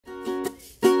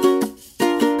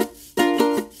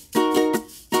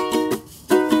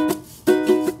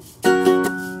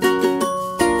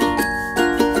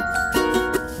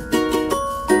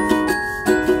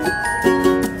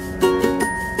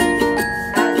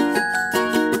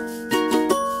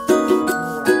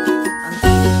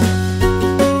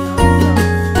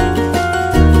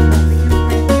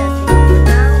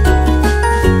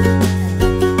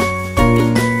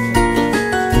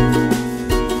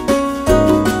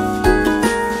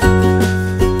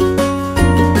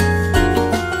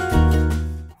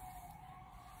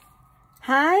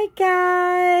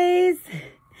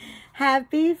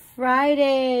Happy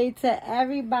Friday to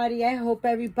everybody. I hope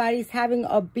everybody's having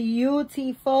a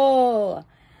beautiful,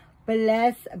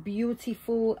 blessed,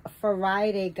 beautiful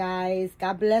Friday, guys.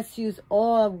 God bless you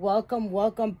all.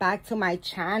 Welcome back to my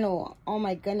channel. Oh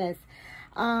my goodness.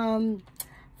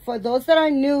 For those that are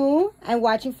new and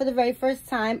watching for the very first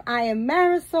time, I am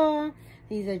Marisol.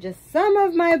 These are just some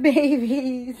of my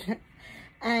babies.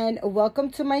 And welcome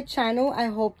to my channel. I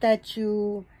hope that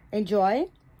you enjoy.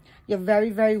 You're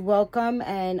very welcome,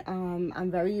 and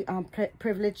I'm very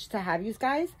privileged to have you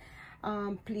guys.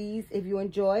 Please, if you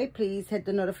enjoy, please hit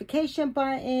the notification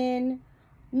button.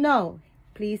 No,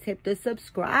 please hit the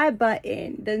subscribe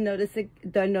button, the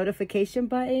notification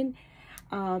button.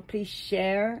 Please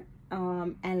share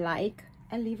and like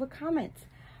and leave a comment.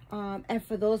 And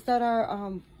for those that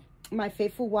are my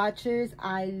faithful watchers,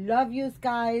 I love you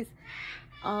guys.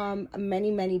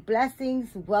 Many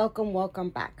blessings. Welcome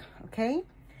back. Okay,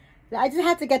 I just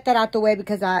had to get that out the way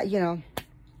because I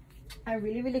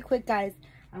really quick, guys,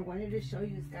 I wanted to show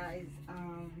you guys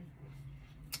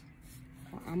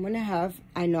I'm gonna have,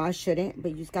 I know I shouldn't,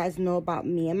 but you guys know about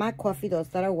me and my coffee, those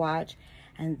that I watch.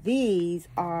 And these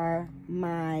are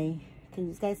my, can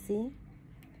you guys see?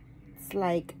 It's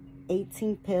like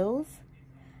 18 pills.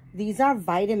 These are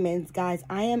vitamins, guys.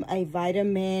 I am a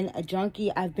vitamin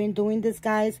junkie. I've been doing this,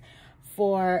 guys,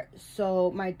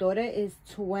 so my daughter is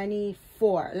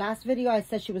 24. Last video I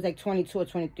said she was like 22 or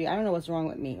 23. I don't know what's wrong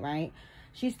with me, right?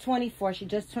 She's 24. She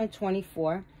just turned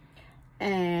 24.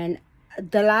 And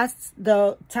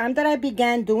the time that I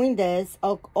began doing this,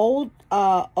 an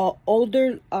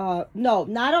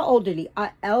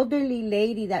elderly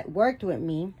lady that worked with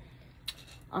me,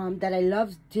 that I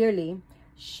love dearly.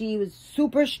 She was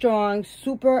super strong,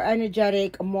 super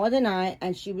energetic, more than I,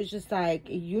 and she was just like,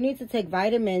 you need to take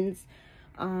vitamins.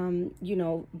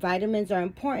 Vitamins are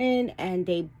important and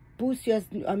they boost your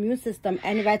immune system.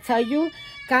 And if I tell you,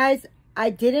 guys,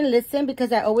 I didn't listen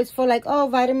because I always feel like, oh,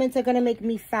 vitamins are going to make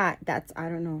me fat. I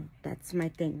don't know. That's my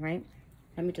thing, right?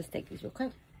 Let me just take these real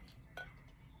quick.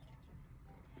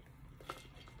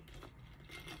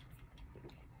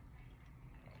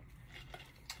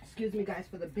 Excuse me, guys,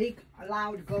 for the big,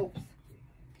 loud gulps.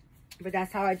 But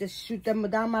that's how I just shoot them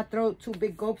down my throat. 2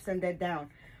 big gulps and they're down.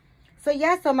 So,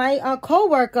 yeah, so my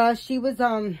co-worker, she was,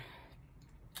 I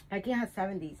can't have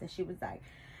 70s. And she was like,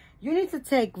 you need to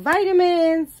take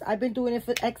vitamins. I've been doing it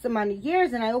for X amount of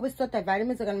years. And I always thought that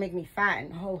vitamins are going to make me fat.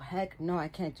 And, oh, heck, no, I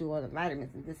can't do all the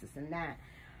vitamins and this and that.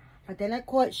 But then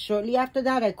shortly after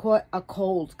that, I caught a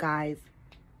cold, guys.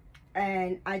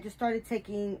 And I just started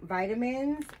taking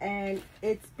vitamins, and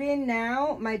it's been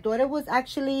now, my daughter was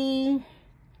actually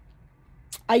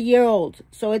a year old.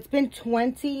 So it's been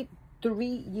 23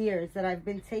 years that I've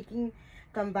been taking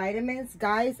some vitamins.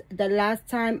 Guys, the last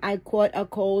time I caught a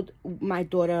cold, my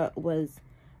daughter was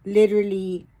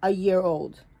literally a year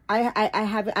old. I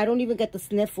don't even get the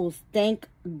sniffles. Thank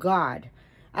God.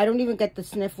 I don't even get the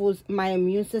sniffles. My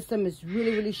immune system is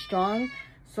really strong.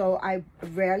 So I'm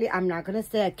not going to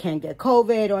say I can't get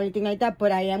COVID or anything like that.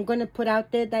 But I am going to put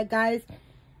out there that, guys,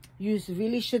 you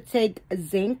really should take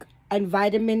zinc and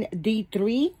vitamin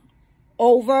D3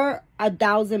 over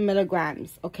 1,000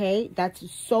 milligrams. Okay? That's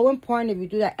so important. If you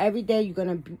do that every day, you're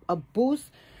going to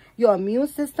boost your immune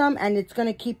system. And it's going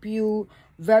to keep you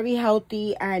very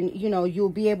healthy. And, you'll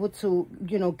be able to,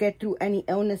 get through any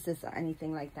illnesses or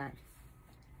anything like that.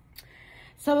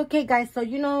 So, okay, guys, so,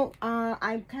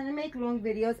 I kind of make long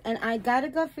videos, and I got a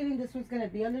gut feeling this one's going to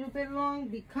be a little bit long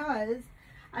because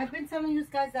I've been telling you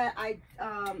guys that I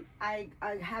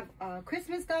have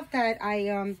Christmas stuff that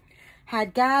I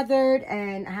had gathered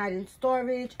and had in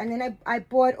storage, and then I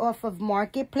bought off of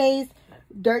Marketplace,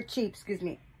 dirt cheap,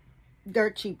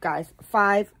 guys,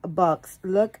 $5.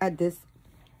 Look at this.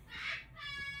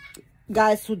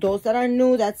 Guys, to those that are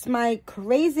new, that's my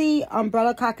crazy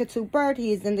umbrella cockatoo bird.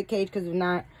 He is in the cage because if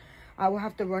not, I will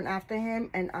have to run after him.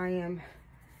 And I am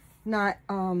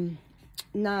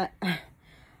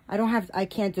I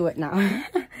can't do it now.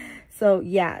 So,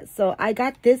 yeah. So, I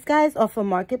got this, guys, off of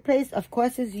Marketplace. Of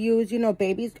course, it's used.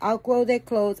 Babies outgrow their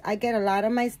clothes. I get a lot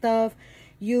of my stuff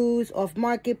used off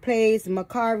Marketplace,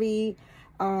 Macari.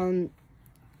 I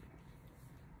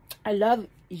love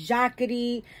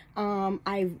Jacquerie,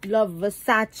 I love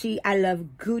Versace, I love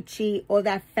Gucci, all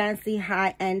that fancy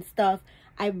high-end stuff.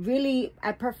 I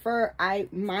prefer,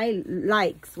 my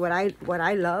likes, what I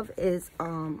love is,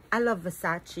 I love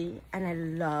Versace and I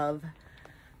love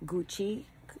Gucci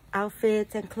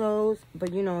outfits and clothes,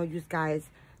 but you guys,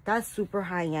 that's super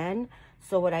high-end.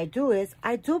 So what I do is,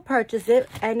 I do purchase it,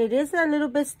 and it is a little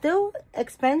bit still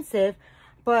expensive,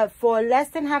 but for less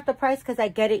than half the price, because I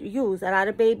get it used. A lot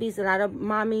of babies, a lot of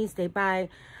mommies, they buy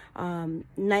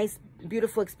nice,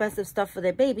 beautiful, expensive stuff for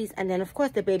their babies, and then of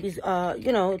course the babies,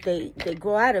 you know, they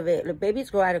grow out of it. The babies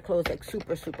grow out of clothes like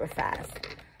super fast.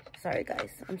 Sorry guys,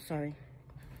 I'm sorry.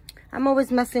 I'm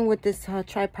always messing with this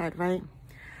tripod, right?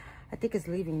 I think it's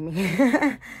leaving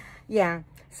me. Yeah,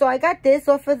 so I got this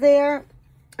off of there.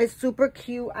 It's super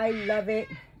cute. I love it.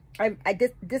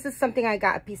 This is something I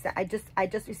got a piece of. I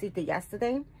just received it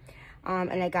yesterday,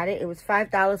 and I got it. It was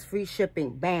 $5 free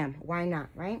shipping. Bam, why not,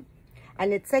 right?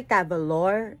 And it's like that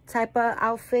velour type of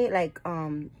outfit, like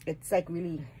it's like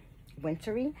really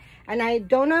wintry. And I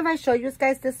don't know if I showed you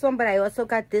guys this one, but I also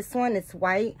got this one. It's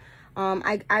white.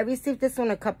 I received this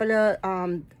one a couple of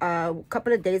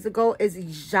days ago. It's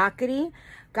jackety,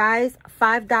 guys.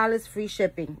 $5 free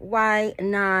shipping. Why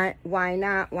not? Why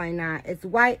not? Why not? It's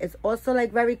white. It's also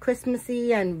like very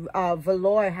Christmassy, and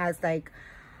velour has like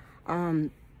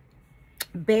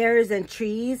bears and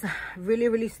trees.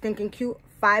 Really stinking cute.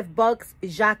 $5,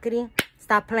 jackety.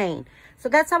 Stop playing. So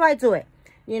that's how I do it,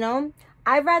 you know.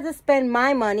 I'd rather spend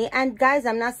my money, and guys,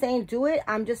 I'm not saying do it.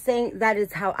 I'm just saying that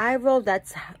is how I roll.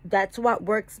 That's what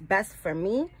works best for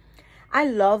me. I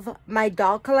love my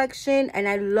doll collection, and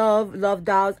I love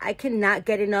dolls. I cannot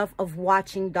get enough of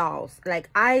watching dolls. Like,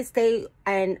 I stay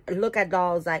and look at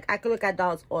dolls. Like, I could look at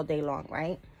dolls all day long,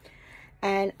 right?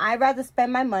 And I'd rather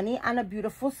spend my money on a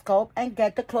beautiful sculpt and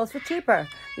get the clothes for cheaper.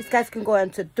 These guys can go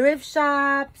into thrift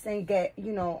shops and get,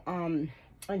 you know, and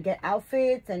get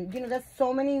outfits. And, you know, there's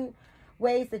so many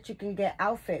ways that you can get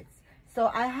outfits.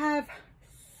 So I have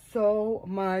so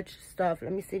much stuff.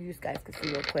 Let me see if you guys can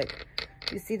see real quick.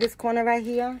 You see this corner right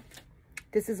here?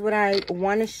 This is what I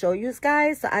want to show you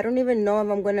guys. So I don't even know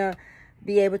if I'm going to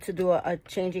be able to do a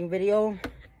changing video,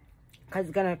 because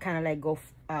it's going to kind of like go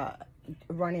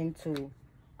run into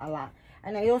a lot.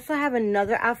 And I also have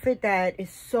another outfit that is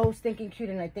so stinking cute,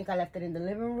 and I think I left it in the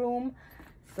living room.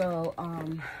 So oh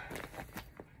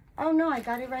no, I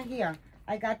got it right here.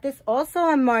 I got this also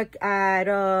on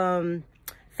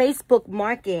Facebook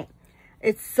Market.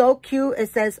 It's so cute. It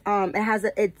says so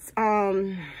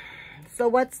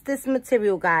what's this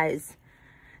material, guys?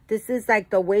 This is like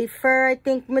the wafer, I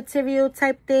think, material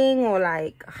type thing, or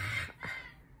like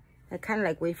kind of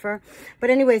like wafer. But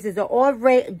anyways, it's an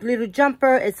all-red little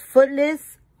jumper. It's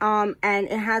footless, and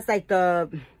it has like the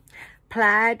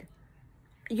plaid.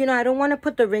 You know, I don't want to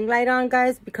put the ring light on,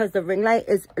 guys, because the ring light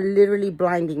is literally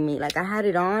blinding me. Like, I had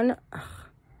it on,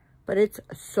 but it's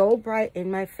so bright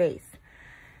in my face.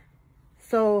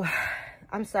 So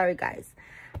I'm sorry, guys.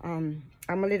 I'm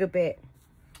a little bit,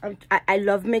 I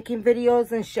love making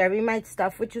videos and sharing my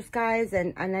stuff with you guys,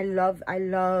 and I love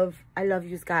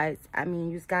you guys. I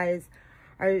mean, you guys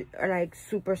are like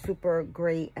super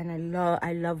great, and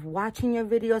I love watching your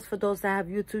videos. For those that have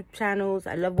YouTube channels,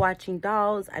 I love watching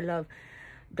dolls. I love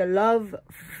the love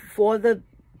for the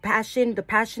passion,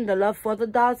 the love for the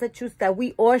dolls that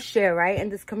we all share, right, in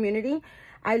this community.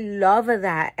 I love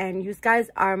that, and you guys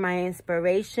are my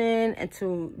inspiration, and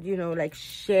to, you know, like,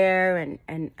 share,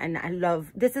 and I love,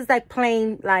 this is like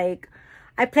playing, like,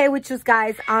 I play with you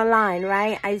guys online,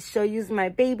 right? I show you my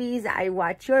babies, I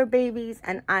watch your babies,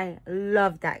 and I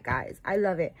love that, guys. I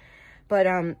love it. But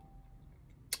I'm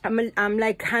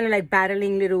like kind of like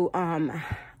battling little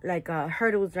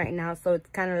hurdles right now, so it's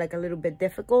kind of like a little bit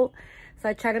difficult. So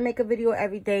I try to make a video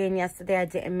every day, and yesterday I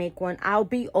didn't make one. I'll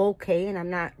be okay, and I'm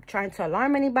not trying to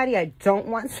alarm anybody. I don't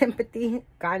want sympathy.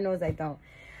 God knows I don't.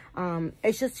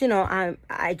 It's just, you know,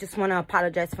 I just want to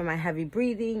apologize for my heavy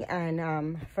breathing,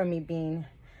 and for me being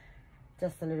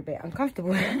just a little bit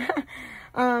uncomfortable.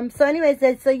 So anyways,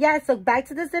 so yeah, so back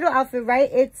to this little outfit, right?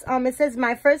 It's it says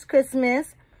my first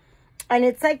Christmas, and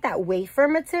it's like that wafer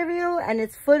material, and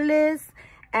it's footless,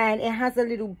 and it has a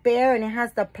little bear, and it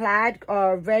has the plaid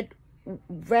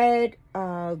red,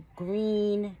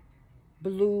 green,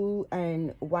 blue,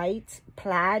 and white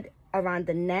plaid around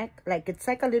the neck. Like, it's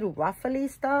like a little ruffly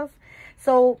stuff.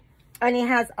 So, and it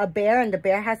has a bear, and the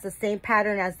bear has the same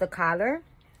pattern as the collar.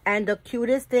 And the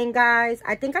cutest thing, guys,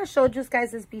 I think I showed you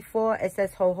guys this before. It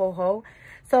says ho ho ho.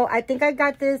 So I think I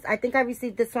got this. I think I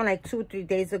received this one like 2 or 3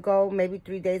 days ago, maybe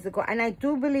 3 days ago. And I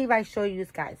do believe I showed you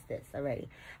guys this already.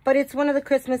 But it's one of the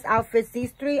Christmas outfits.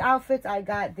 These 3 outfits I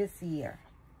got this year.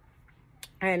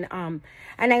 And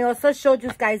I also showed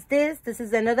you guys this. This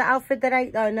is another outfit that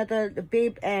another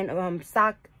bib and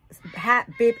sock, hat,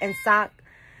 bib, and sock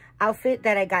outfit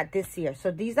that I got this year.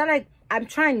 So these are like, I'm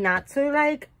trying not to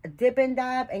like dip and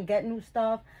dab and get new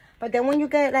stuff. But then when you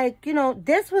get like, you know,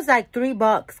 this was like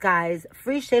 $3, guys,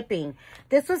 free shipping.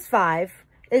 This was $5.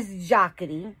 It's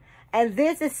jackety. And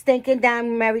this is stinking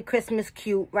damn Merry Christmas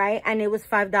cute, right? And it was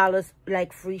 $5,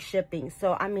 like, free shipping.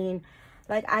 So, I mean,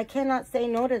 like, I cannot say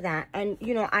no to that. And,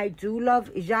 you know, I do love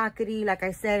jacquerie, like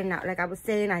I said. And like I was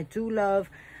saying, I do love,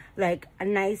 like, a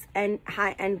nice and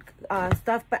high-end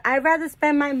stuff. But I'd rather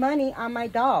spend my money on my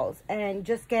dolls and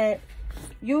just get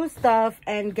used stuff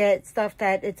and get stuff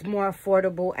that it's more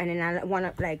affordable. And then I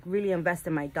want to, like, really invest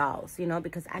in my dolls, you know,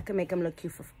 because I can make them look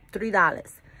cute for $3.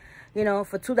 You know,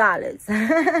 for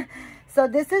 $2. So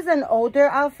this is an older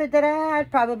outfit that I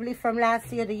had probably from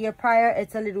last year, the year prior.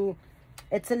 It's a little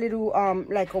like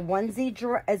a onesie.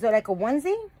 Is it like a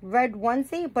onesie? Red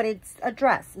onesie, but it's a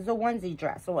dress. It's a onesie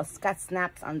dress. So it's got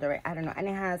snaps under it. I don't know. And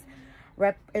it has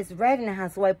it's red and it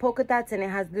has white polka dots and it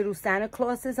has little Santa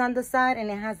Clauses on the side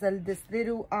and it has this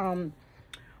little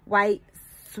white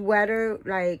sweater,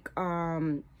 like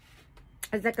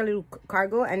it's like a little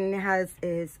cargo, and it has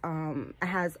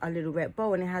a little red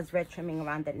bow and it has red trimming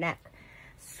around the neck.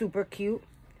 Super cute.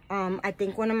 I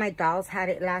think one of my dolls had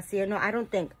it last year. No, I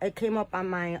don't think. It came up on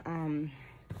my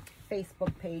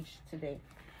Facebook page today.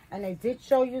 And I did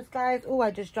show you guys. Oh,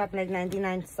 I just dropped like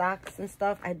 99 socks and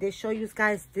stuff. I did show you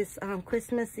guys this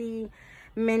Christmassy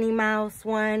Minnie Mouse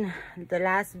one, the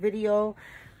last video.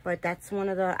 But that's one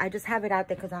of the, I just have it out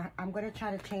there because I'm going to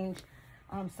try to change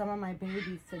some of my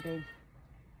babies today.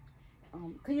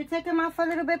 Could you take them out for a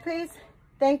little bit, please?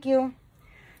 Thank you.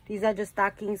 These are just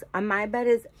stockings. My bed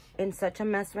is in such a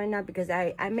mess right now because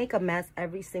I make a mess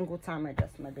every single time I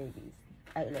dust my babies.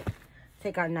 I like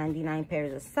take out 99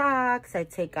 pairs of socks. I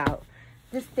take out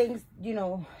just things, you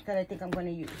know, that I think I'm going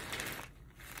to use.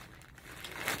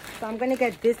 So I'm going to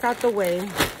get this out the way.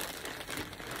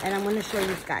 And I'm going to show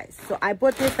you guys. So I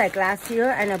bought this like last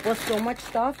year. And I bought so much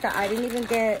stuff that I didn't even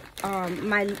get,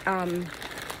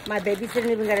 my babies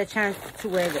didn't even get a chance to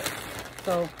wear this.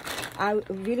 So I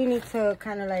really need to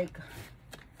kind of like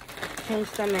change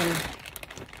them and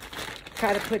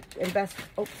try to invest.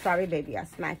 Oh, sorry, baby. I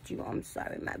smacked you. I'm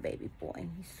sorry, my baby boy.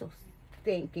 He's so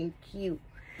stinking cute.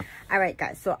 All right,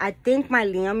 guys. So I think my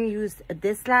Liam used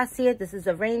this last year. This is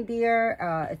a reindeer.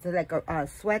 It's like a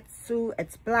sweatsuit.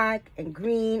 It's black and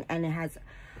green. And it has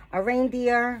a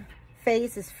reindeer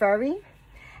face. It's furry.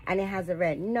 And it has a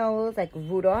red nose like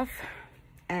Rudolph.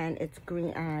 And it's green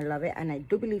and I love it. And I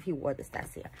do believe he wore this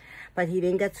last year. But he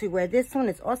didn't get to wear this one.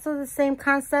 It's also the same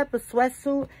concept, a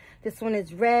sweatsuit. This one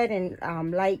is red and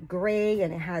light gray.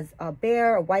 And it has a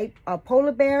bear, a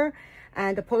polar bear.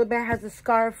 And the polar bear has a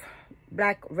scarf,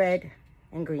 black, red,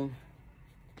 and green.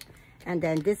 And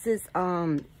then this is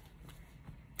another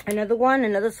one,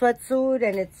 another sweatsuit.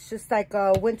 And it's just like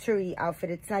a wintry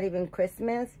outfit. It's not even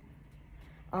Christmas.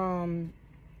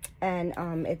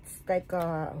 It's like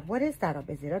what is that?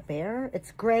 Is it a bear?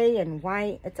 It's gray and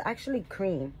white. It's actually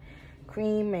cream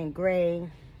and gray.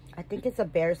 I think it's a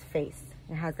bear's face.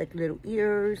 It has like little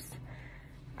ears.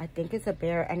 I think it's a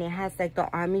bear, and it has like the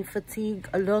army fatigue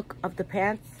look of the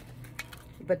pants,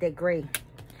 but they're gray.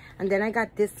 And then I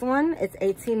got this one. It's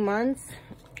 18 months.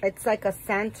 It's like a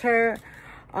Santa.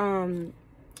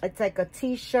 It's like a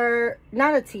t-shirt,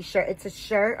 not a t-shirt. It's a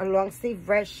shirt, a long sleeve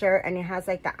red shirt, and it has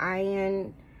like the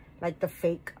iron. Like the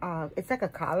fake, it's like a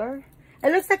collar.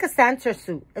 It looks like a Santa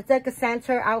suit. It's like a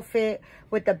Santa outfit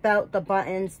with the belt, the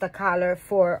buttons, the collar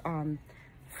for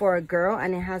a girl.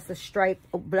 And it has the stripe,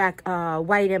 black,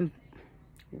 white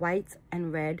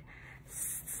and red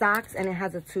socks. And it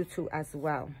has a tutu as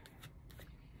well.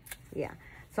 Yeah.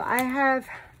 So I have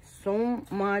so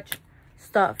much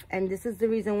stuff. And this is the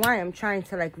reason why I'm trying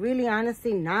to like really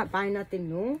honestly not buy nothing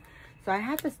new. So I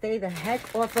have to stay the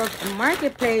heck off of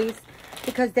Marketplace.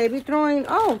 Because they be throwing,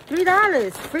 oh,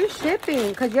 $3, free shipping.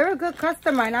 Because you're a good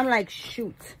customer. And I'm like,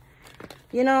 shoot.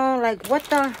 You know, like, what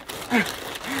the?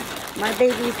 My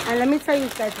babies. And let me tell you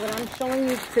guys, what I'm showing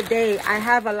you today, I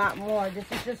have a lot more. This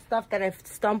is just stuff that I've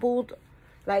stumbled.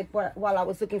 Like, while I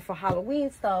was looking for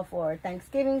Halloween stuff or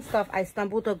Thanksgiving stuff, I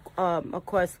stumbled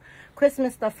across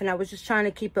Christmas stuff. And I was just trying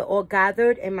to keep it all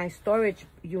gathered in my storage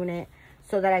unit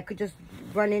so that I could just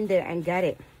run in there and get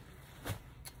it.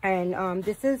 And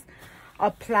this is a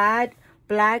plaid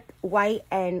black, white,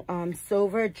 and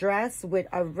silver dress with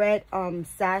a red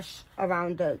sash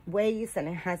around the waist, and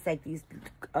it has like these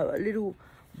little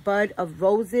bud of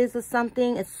roses or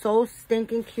something. It's so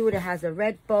stinking cute. It has a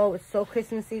red bow. It's so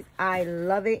Christmassy. I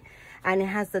love it. And it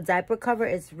has the diaper cover.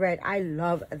 It's red. I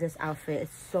love this outfit.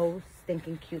 It's so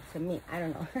stinking cute to me. I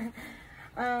don't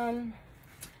know.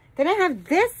 Then I have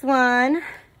this one.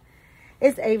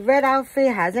 It's a red outfit.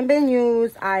 It hasn't been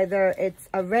used either. It's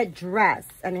a red dress.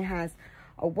 And it has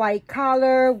a white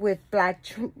collar with black.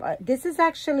 This is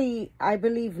actually, I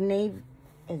believe, navy.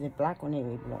 Is it black or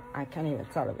navy blue? I can't even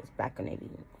tell if it's black or navy.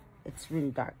 It's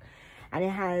really dark. And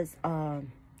it has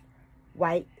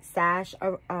white sash,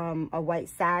 a white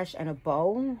sash and a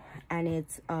bow, and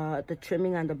it's the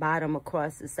trimming on the bottom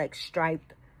across is like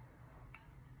striped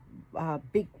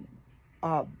big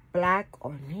black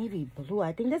or navy blue.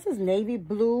 I think this is navy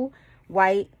blue,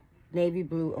 white, navy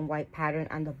blue and white pattern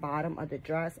on the bottom of the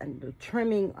dress, and the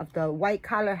trimming of the white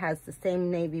collar has the same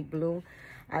navy blue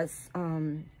as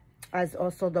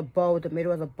also the bow, the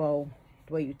middle of the bow,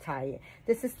 the way you tie it.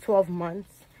 This is 12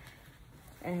 months,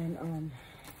 and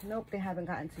nope, they haven't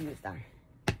gotten to use that.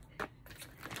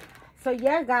 So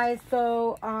yeah, guys,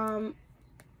 so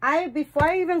before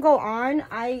I even go on,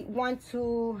 I want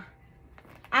to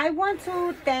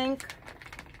thank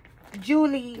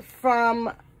Julie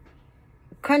from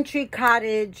Country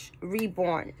Cottage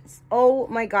Reborns. Oh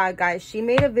my god, guys, she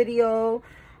made a video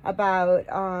about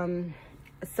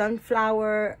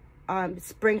sunflower,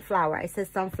 spring flower. I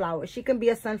said sunflower. She can be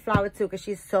a sunflower too, because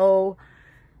she's so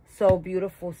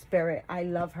beautiful spirit. I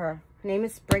love her. Her name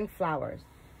is Spring Flowers.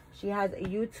 She has a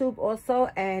YouTube also,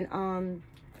 and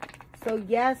so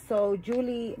yeah, so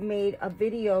Julie made a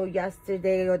video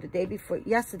yesterday or the day before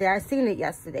yesterday. I seen it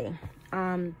yesterday,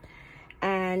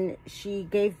 and she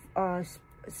gave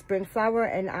Spring Flower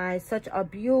and I such a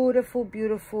beautiful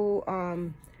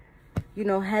you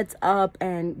know, heads up,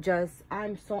 and just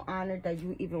I'm so honored that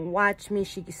you even watch me.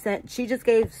 She just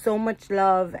gave so much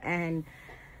love, and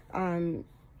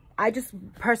I just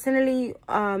personally,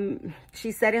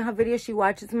 she said in her video she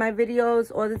watches my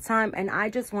videos all the time, and I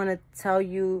just want to tell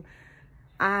you,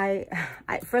 I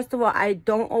first of all, I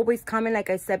don't always comment. Like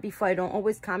I said before, I don't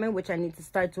always comment, which I need to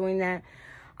start doing that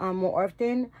more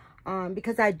often,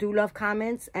 because I do love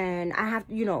comments, and I have,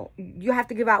 you know, you have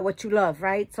to give out what you love,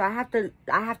 right? So I have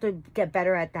to get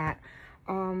better at that.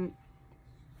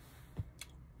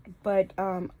 But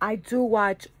I do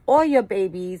watch all your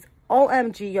babies.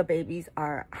 OMG, your babies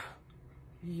are,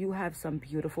 you have some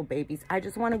beautiful babies. I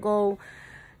just want to go.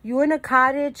 You in a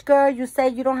cottage, girl. You say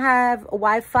you don't have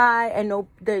Wi-Fi, and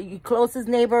the closest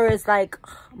neighbor is like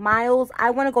miles.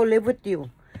 I want to go live with you.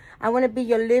 I want to be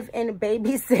your live-in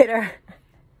babysitter.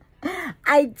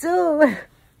 I do.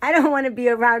 I don't want to be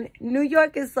around. New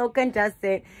York is so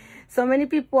congested. So many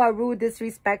people are rude,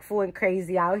 disrespectful, and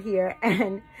crazy out here.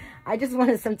 And I just want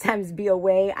to sometimes be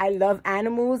away. I love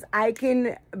animals. I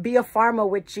can be a farmer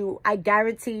with you. I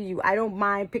guarantee you. I don't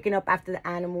mind picking up after the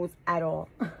animals at all.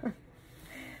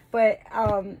 But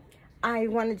I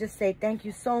want to just say thank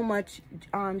you so much,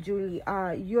 Julie.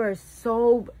 You're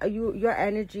so, your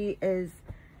energy is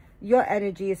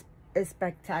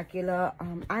spectacular.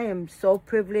 I am so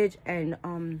privileged and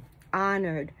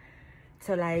honored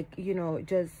to, like, you know,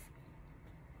 just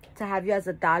to have you as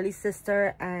a Dolly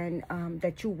sister, and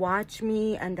that you watch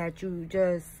me, and that you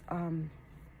just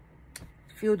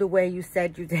feel the way you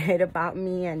said you did about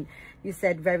me, and you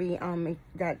said very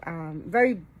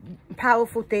very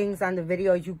powerful things on the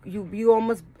video. You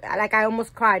almost, like, I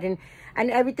almost cried, and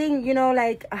everything, you know,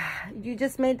 like you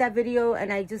just made that video,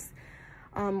 and I just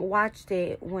watched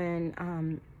it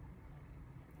when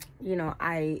you know,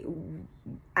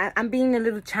 I'm being a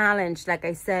little challenged, like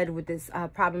I said, with this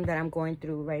problem that I'm going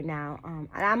through right now. And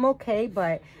I'm okay,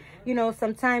 but you know,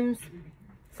 sometimes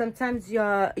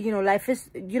your, you know, life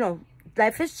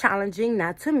is challenging,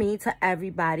 not to me, to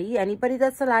everybody. Anybody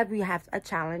that's alive, we have a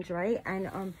challenge, right?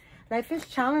 And life is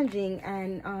challenging,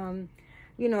 and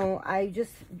you know, I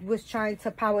just was trying to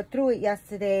power through it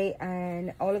yesterday,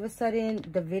 and all of a sudden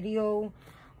the video,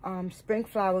 Spring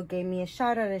Flower gave me a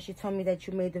shout out, and she told me that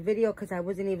you made the video, because I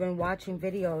wasn't even watching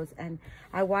videos, and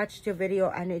I watched your video,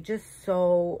 and it just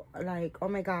so, like, oh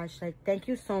my gosh, like, thank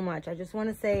you so much. I just want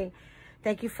to say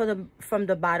thank you from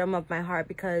the bottom of my heart,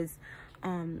 because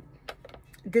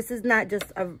this is not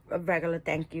just a regular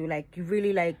thank you. Like, you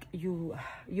really, like, you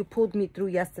pulled me through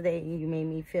yesterday, and you made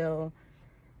me feel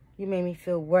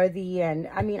worthy. And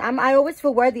I mean, I always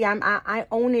feel worthy. I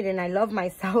own it, and I love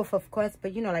myself, of course,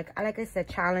 but you know, like I said,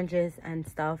 challenges and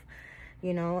stuff,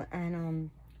 you know.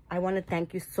 And I want to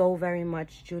thank you so very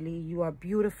much, Julie. You are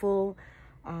beautiful.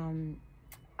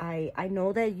 I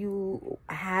know that you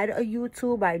had a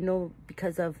YouTube. I know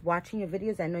because of watching your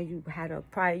videos. I know you had a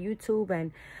prior YouTube,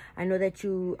 and I know that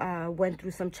you went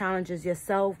through some challenges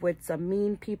yourself with some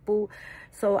mean people.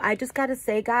 So I just gotta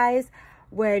say, guys,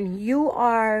 when you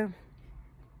are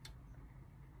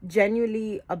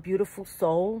genuinely a beautiful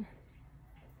soul,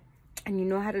 and you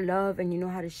know how to love, and you know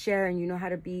how to share, and you know how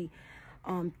to be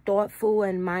thoughtful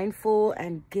and mindful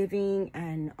and giving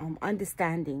and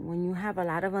understanding, when you have a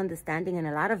lot of understanding and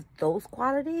a lot of those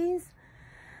qualities,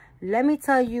 let me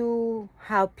tell you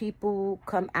how people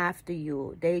come after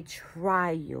you. They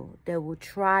try you. They will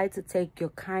try to take your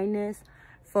kindness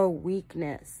for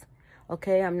weakness.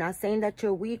 Okay, I'm not saying that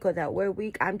you're weak or that we're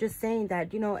weak. I'm just saying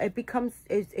that, you know, it's kind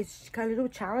of a little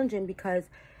challenging because,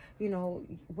 you know,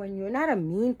 when you're not a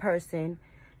mean person,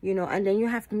 you know, and then you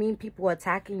have mean people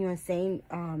attacking you and saying,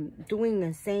 doing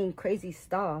and saying crazy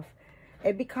stuff,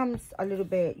 it becomes a little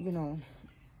bit, you know,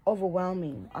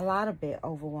 overwhelming, a lot of bit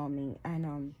overwhelming.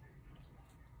 And,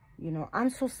 you know, I'm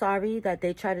so sorry that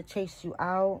they try to chase you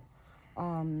out.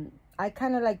 I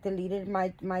kind of like deleted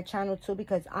my channel too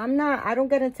because I don't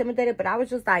get intimidated, but I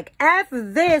was just like, F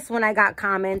this when I got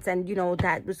comments, and you know,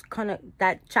 that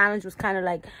challenge was kind of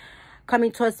like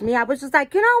coming towards me. I was just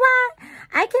like, you know what?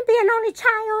 I can be an only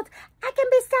child. I can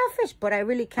be selfish, but I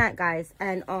really can't, guys.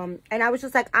 And I was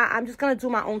just like, I'm just gonna do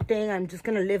my own thing. I'm just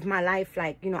gonna live my life.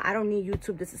 Like, you know, I don't need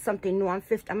YouTube. This is something new. I'm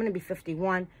gonna be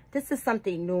 51. This is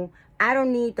something new. I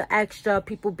don't need the extra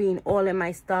people being all in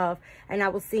my stuff. And I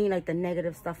was seeing like the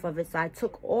negative stuff of it. So I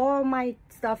took all my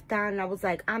stuff down and I was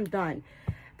like, I'm done.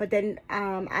 But then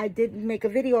I did make a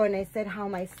video and I said how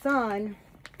my son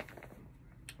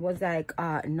was like,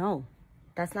 no,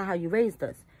 that's not how you raised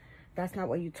us. That's not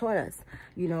what you taught us.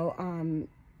 You know,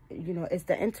 it's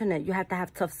the internet. You have to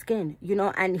have tough skin, you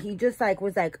know. And he just like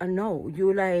was like, no,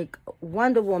 you like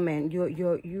Wonder Woman.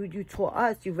 You taught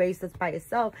us. You raised us by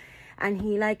yourself. And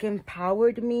he like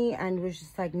empowered me and was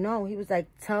just like, no. He was like,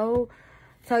 tell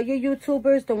your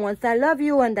YouTubers, the ones that love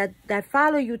you and that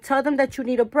follow you, tell them that you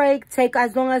need a break. Take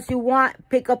as long as you want.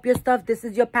 Pick up your stuff. This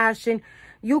is your passion.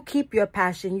 You keep your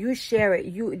passion. You share it.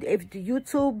 If the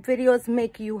YouTube videos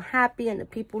make you happy and the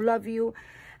people love you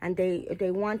and they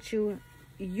want you,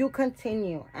 you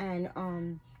continue.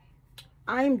 And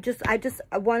I just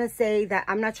want to say that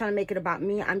I'm not trying to make it about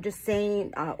me. I'm just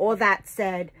saying, all that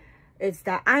said, is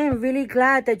that I am really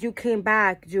glad that you came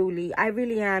back, Julie. I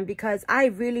really am, because I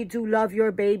really do love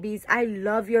your babies. I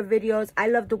love your videos. I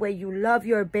love the way you love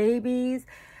your babies.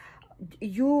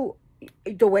 The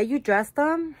way you dress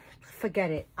them, forget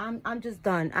it. I'm just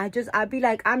done. I'd be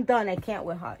like, I'm done. I can't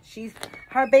with her.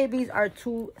 Her babies are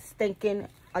too stinking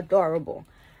adorable.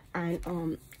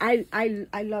 And I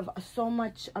love so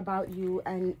much about you,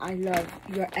 and I love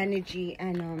your energy,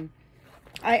 and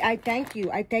I thank you.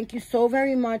 I thank you so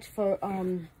very much for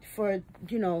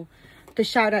you know, the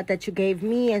shout out that you gave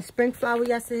me and Springflower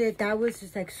yesterday. That was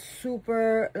just like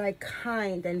super like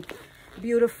kind and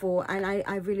beautiful, and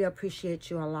I really appreciate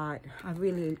you a lot.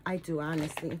 I do,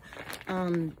 honestly.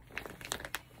 And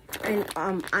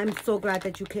I'm so glad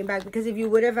that you came back, because if you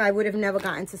would have, I would have never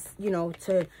gotten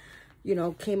to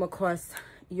came across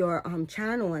your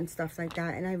channel and stuff like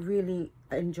that. And I really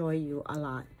enjoy you a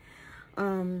lot.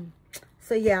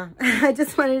 So yeah, I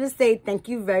just wanted to say thank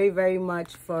you very, very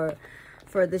much for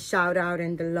the shout out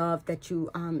and the love that you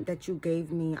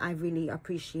gave me. I really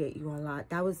appreciate you a lot.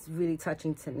 That was really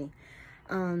touching to me.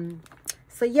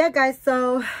 So yeah, guys,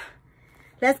 so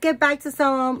let's get back to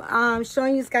some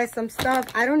showing you guys some stuff.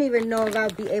 I don't even know if I'll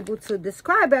be able to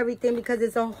describe everything because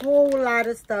it's a whole lot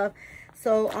of stuff.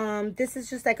 So this is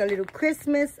just like a little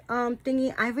Christmas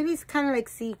thingy. I really kind of like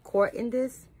see Court in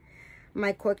this,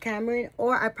 my Court Cameron,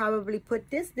 or I probably put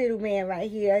this little man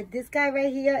right here. This guy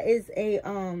right here is a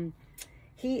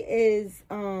he is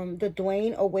the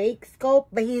Dwayne Awake scope,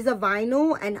 but he's a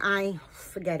vinyl, and I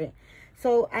forget it.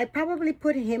 So I probably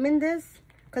put him in this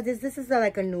because this is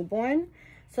like a newborn.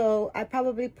 So I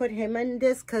probably put him in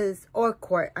this or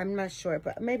Court, I'm not sure,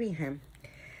 but maybe him.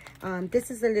 This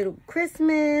is a little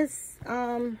Christmas.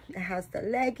 It has the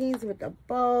leggings with the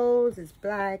bows. It's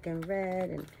black and red,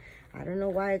 and I don't know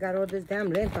why I got all this damn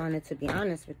lint on it, to be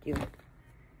honest with you.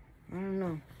 I don't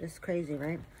know. That's crazy,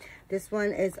 right? This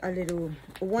one is a little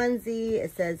onesie.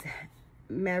 It says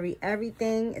Merry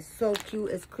Everything. It's so cute.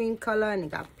 It's cream color, and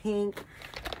it got pink,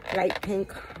 light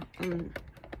pink.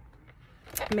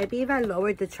 Maybe if I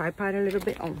lowered the tripod a little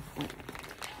bit. Oh,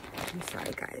 I'm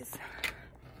sorry, guys.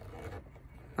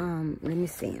 Let me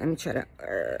see. Let me try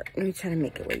to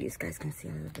make it where you guys can see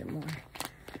a little bit more.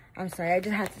 I'm sorry, I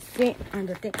just had to sit on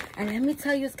the thing. And let me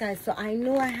tell you guys, so I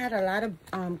knew I had a lot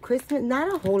of Christmas,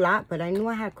 not a whole lot, but I knew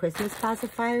I had Christmas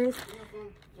pacifiers.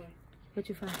 What'd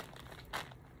you find?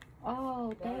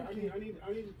 Oh, thank you. I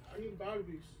need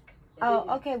batteries.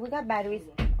 Oh, okay, we got batteries.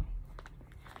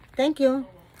 Thank you.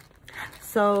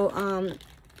 So,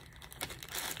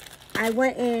 I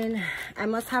went in, I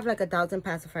must have like 1,000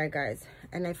 pacifier, guys.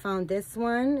 And I found this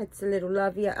one. It's a little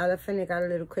lovey elephant. It got a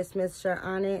little Christmas shirt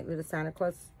on it, little Santa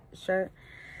Claus shirt.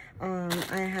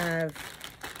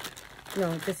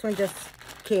 This one just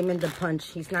came in the punch.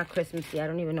 He's not Christmassy. I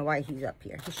don't even know why he's up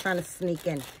here. He's trying to sneak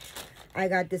in. I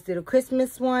got this little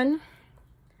Christmas one.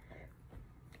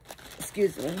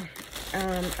 Excuse me.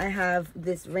 I have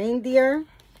this reindeer.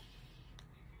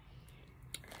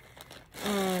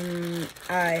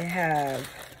 I have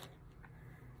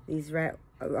these red,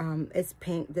 it's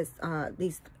pink, this,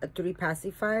 these 3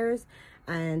 pacifiers,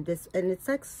 and this, and it's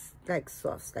like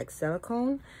soft, like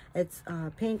silicone. It's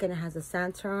pink and it has a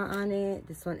Santa on it.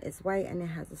 This one is white and it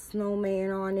has a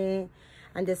snowman on it.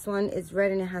 And this one is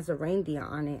red and it has a reindeer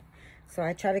on it. So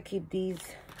I try to keep these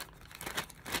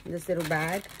in this little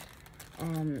bag.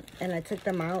 And I took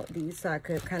them out, these, so I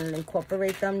could kind of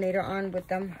incorporate them later on with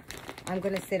them. I'm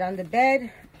going to sit on the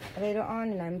bed later on,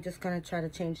 and I'm just going to try to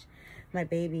change my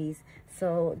babies.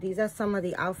 So these are some of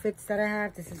the outfits that I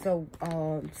have. This is a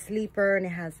sleeper, and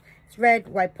it's red,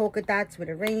 white polka dots with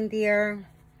a reindeer.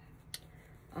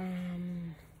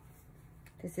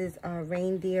 This is a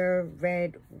reindeer,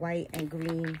 red, white, and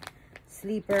green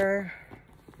sleeper.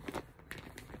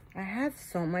 I have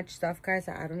so much stuff, guys.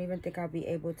 I don't even think I'll be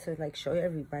able to like show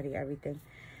everybody everything.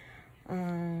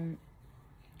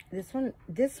 This one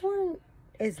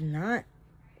is not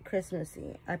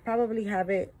Christmassy. I probably have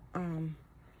it in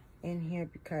here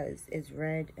because it's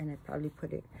red, and I probably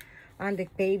put it on the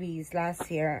babies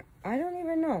last year. I don't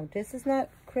even know. This is not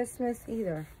Christmas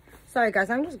either. Sorry, guys.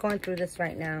 I'm just going through this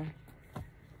right now.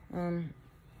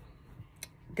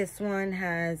 This one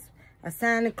has a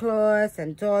Santa Claus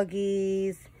and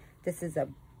doggies. This is a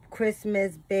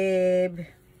Christmas bib.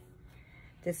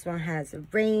 This one has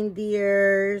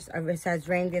reindeers. It has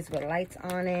reindeers with lights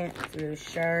on it. It's a little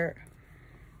shirt.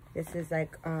 This is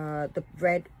like the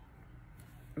red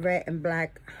and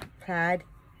black plaid.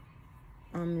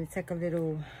 It's like a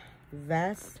little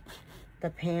vest. The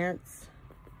pants.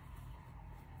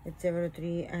 It's 0 to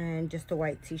 3 and just a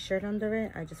white t-shirt under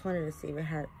it. I just wanted to see if it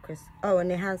had oh,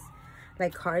 and it has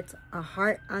like hearts, a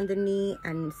heart underneath,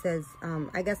 and it says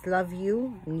I guess love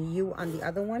you, and you on the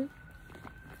other one.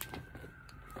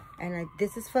 And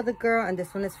this is for the girl, and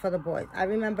this one is for the boys. I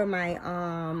remember my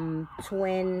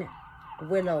twin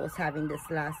Willows having this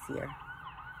last year.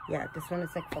 Yeah, this one is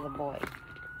like for the boy.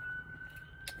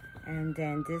 And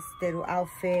then this little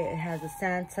outfit, it has a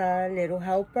Santa little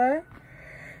helper.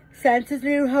 Santa's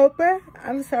little helper.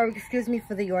 I'm sorry, excuse me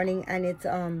for the yawning. And it's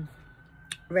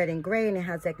red and gray, and it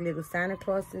has like little Santa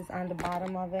Clauses on the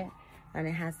bottom of it. And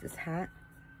it has this hat.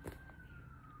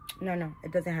 No,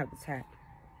 it doesn't have this hat.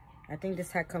 I think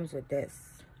this hat comes with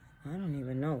this. I don't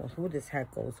even know who this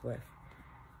hat goes with.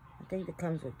 I think it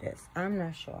comes with this. I'm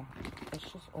not sure. It's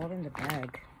just all in the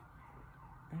bag.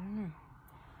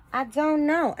 I don't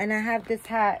know. And I have this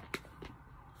hat.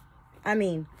 I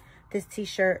mean, this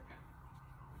t-shirt.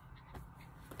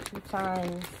 2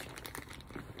 times.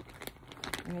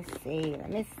 Let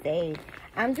me see.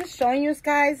 I'm just showing you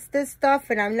guys this stuff,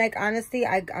 and I'm like, honestly,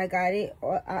 I got it.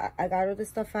 I got all this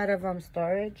stuff out of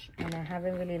storage, and I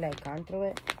haven't really like gone through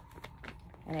it,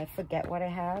 and I forget what I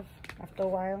have after a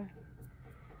while.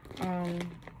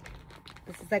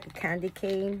 This is like a candy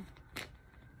cane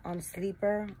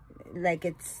sleeper. Like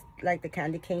it's like the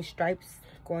candy cane stripes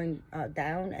going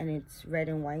down, and it's red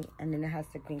and white, and then it has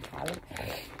the green collar.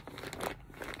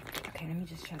 Okay, let me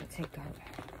just try to take out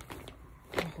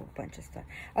a whole bunch of stuff.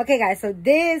 Okay, guys, so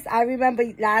this, I remember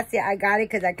last year I got it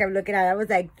because I kept looking at it. I was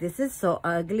like, this is so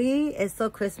ugly. It's so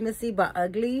Christmassy, but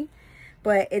ugly.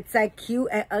 But it's like cute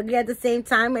and ugly at the same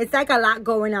time. It's like a lot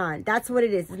going on. That's what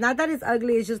it is. It's not that it's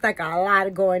ugly. It's just like a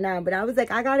lot going on. But I was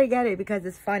like, I got to get it because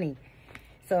it's funny.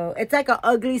 So it's like an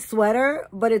ugly sweater,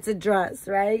 but it's a dress,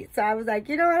 right? So I was like,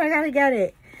 you know what? I got to get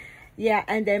it. Yeah,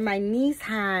 and then my niece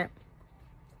had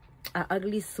an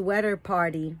ugly sweater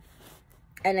party.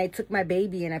 And I took my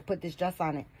baby and I put this dress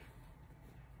on it.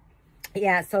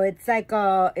 Yeah, so it's like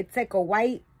a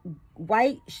white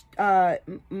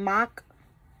mock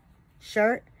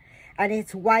shirt, and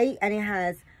it's white, and it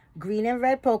has green and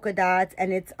red polka dots,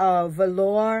 and it's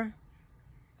velour.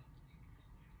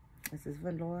 Is this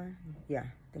velour? Yeah,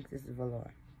 I think this is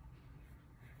velour.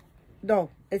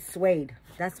 No, it's suede.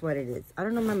 That's what it is. I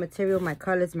don't know my material, my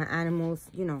colors, my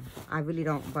animals. You know, I really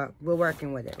don't, but we're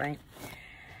working with it, right?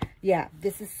 Yeah,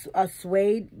 this is a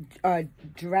suede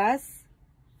dress,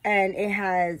 and it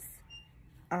has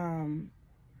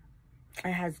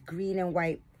green and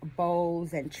white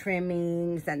bows and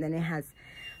trimmings, and then it has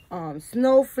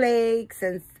snowflakes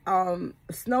and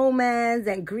snowmans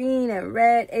and green and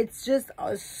red. It's just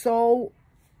so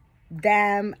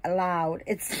damn loud.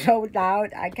 It's so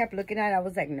loud. I kept looking at it. I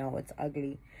was like, no, it's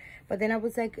ugly. But then I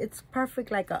was like, it's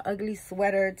perfect, like a ugly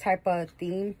sweater type of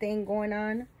theme thing going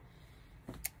on.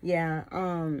 Yeah,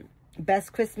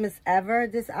 best Christmas ever,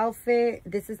 this outfit.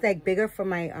 This is like bigger for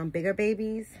my bigger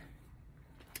babies.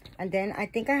 And then I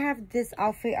think I have this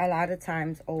outfit a lot of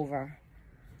times over.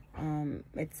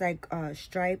 It's like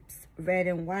stripes, red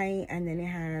and white, and then it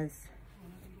has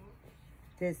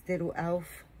this little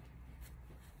elf.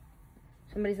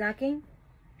 Somebody's knocking?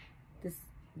 This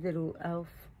little elf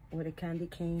with a candy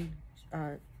cane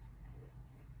and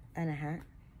a hat.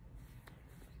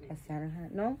 A Santa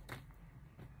hat. No?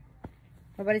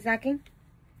 Nobody's knocking?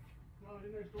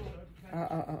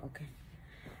 Oh, okay.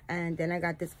 And then I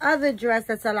got this other dress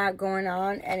that's a lot going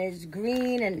on. And it's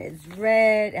green and it's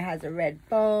red. It has a red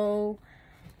bow.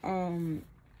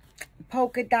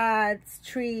 Polka dots,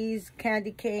 trees,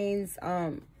 candy canes,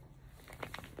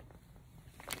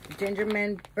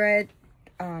 gingerbread bread.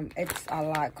 It's a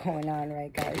lot going on,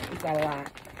 right, guys? It's a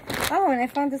lot. Oh, and I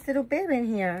found this little bib in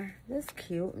here. This is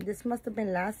cute. This must have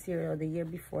been last year or the year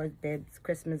before's bibs,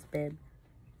 Christmas bib.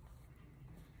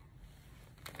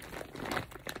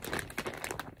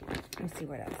 Let's see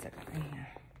what else I got in here.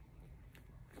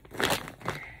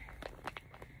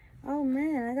 Oh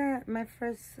man, I got my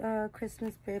first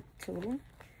Christmas bib too.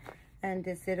 And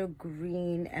this little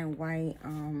green and white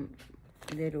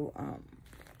little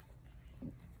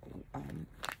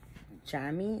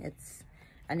jammy.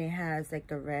 And it has like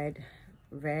the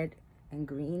red and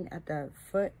green at the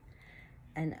foot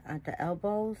and at the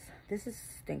elbows. This is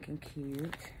stinking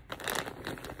cute.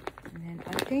 And then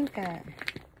I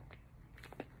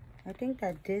think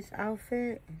that this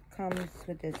outfit comes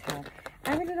with this hat.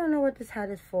 I really don't know what this hat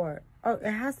is for. Oh,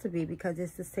 it has to be because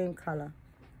it's the same color.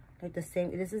 Like the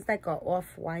same. This is like a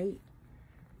off-white.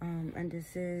 And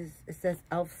this is, it says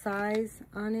elf size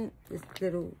on it. This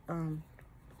little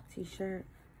t-shirt.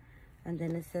 And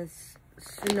then it says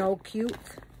snow cute.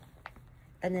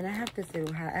 And then I have this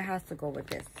little hat. It has to go with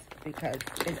this because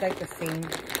it's like the same.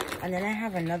 And then I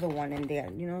have another one in there.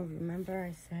 You know, remember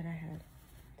I said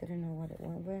didn't know what it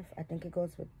went with. I think it goes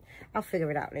with, I'll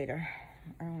figure it out later.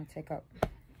 I don't want to take up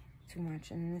too much.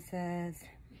 And then it says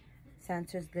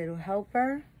Santa's Little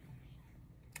Helper.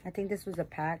 I think this was a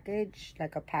package,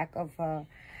 like a pack of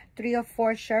 3 or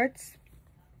 4 shirts.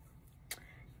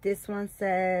 This one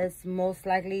says most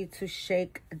likely to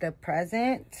shake the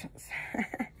present.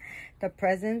 The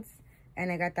presents.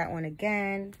 And I got that one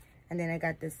again. And then I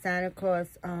got the Santa Claus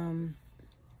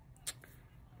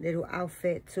little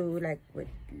outfit too, like with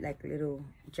like little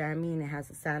jammy, and it has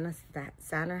a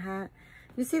Santa hat.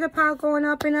 You see the pile going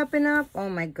up and up and up? Oh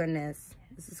my goodness.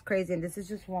 This is crazy. And this is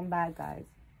just one bag, guys.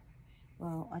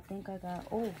 Well, I think I got,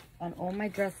 oh, and all my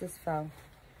dresses fell.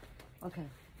 Okay,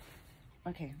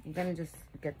 I'm gonna just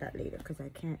get that later because I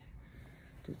can't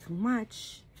do too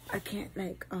much. I can't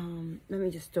like, let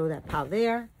me just throw that pile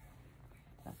there.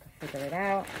 I can figure it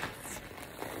out.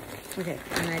 Okay,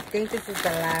 and I think this is the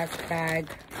last bag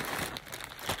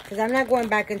because I'm not going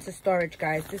back into storage,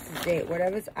 guys. This is it.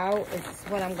 Whatever's out is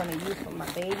what I'm gonna use for my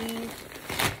babies.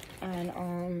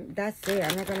 And that's it.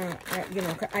 I'm not gonna, you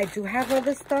know, I do have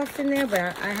other stuff in there,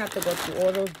 but I have to go through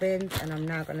all those bins, and I'm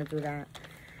not gonna do that.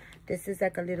 This is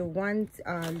like a little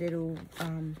little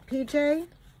PJ,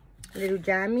 little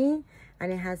jammy,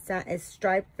 and it has it's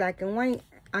striped black and white.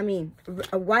 I mean,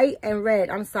 white and red.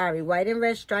 I'm sorry, white and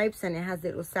red stripes, and it has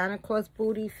little Santa Claus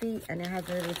booty feet, and it has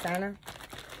a little Santa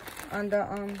on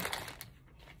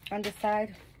the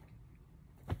side.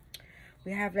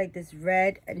 We have like this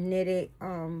red knitted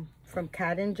from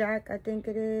Cat and Jack, I think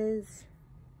it is.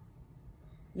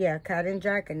 Yeah, Cat and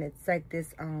Jack, and it's like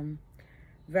this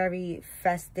very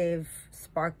festive,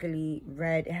 sparkly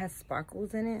red. It has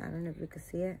sparkles in it. I don't know if you can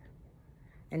see it.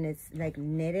 And it's like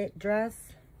knitted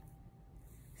dress.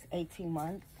 It's 18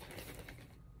 months.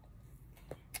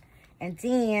 And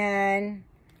then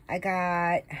I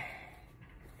got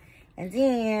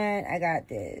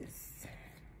this.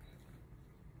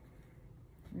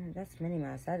 That's Minnie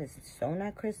Mouse. That is so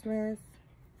not Christmas.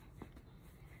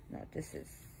 No, this is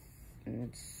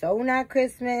so not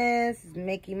Christmas. It's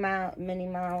Mickey Mouse, Minnie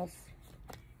Mouse.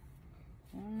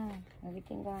 I don't know.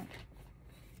 Everything got.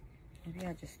 Maybe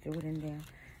I just threw it in there.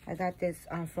 I got this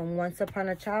from Once Upon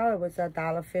a Child. It was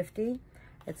 $1.50.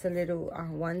 It's a little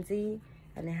onesie,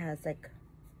 and it has like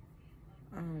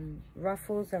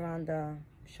ruffles around the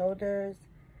shoulders.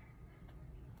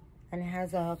 And it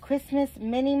has a Christmas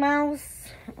Minnie Mouse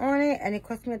on it. And it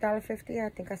cost me $1.50. I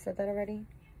think I said that already.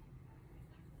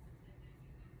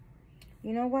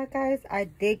 You know what, guys? I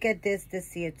did get this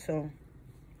year, too.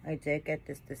 I did get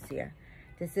this year.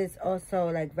 This is also,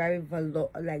 like, very velour,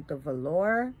 like the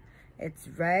velour. It's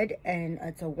red, and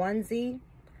it's a onesie,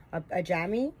 a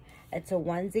jammy. It's a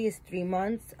onesie. It's 3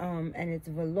 months, and it's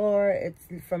velour. It's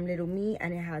from Little Me,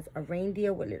 and it has a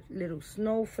reindeer with little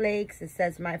snowflakes. It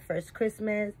says, My First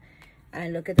Christmas.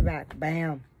 And look at the back.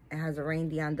 Bam. It has a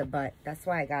reindeer on the butt. That's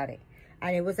why I got it.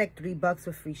 And it was like $3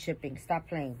 with free shipping. Stop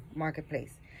playing.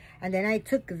 Marketplace. And then I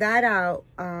took that out.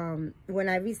 When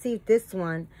I received this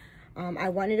one, I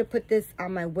wanted to put this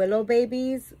on my Willow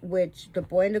babies, which the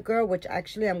boy and the girl, which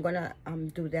actually I'm going to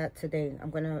do that today. I'm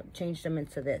going to change them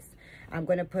into this. I'm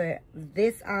going to put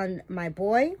this on my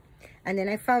boy. And then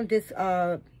I found this,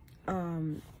 oh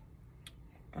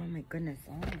my goodness.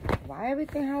 Oh, why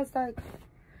everything has like,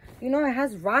 you know, it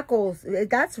has Rocco's.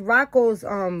 That's Rocco's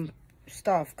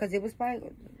stuff. Because it was by,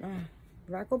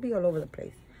 Rocco be all over the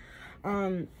place.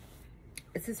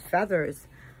 It's his feathers.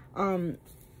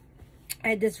 I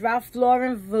had this Ralph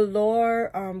Lauren velour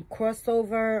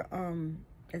crossover.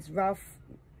 It's Ralph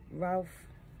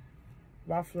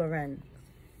Lauren,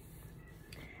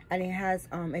 and it has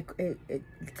it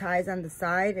ties on the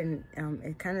side, and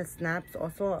it kind of snaps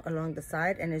also along the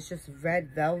side, and it's just red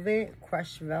velvet,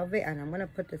 crushed velvet. And I'm gonna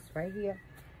put this right here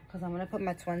because I'm gonna put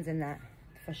my twins in that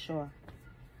for sure.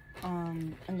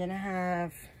 And then I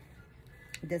have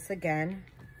this again.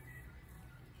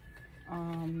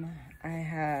 I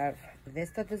have this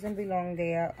that doesn't belong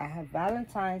there. I have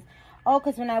Valentine's. Oh,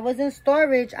 because when I was in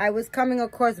storage, I was coming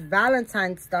across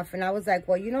Valentine's stuff. And I was like,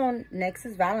 well, you know, next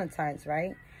is Valentine's,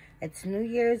 right? It's New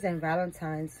Year's and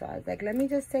Valentine's. So I was like, let me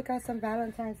just take out some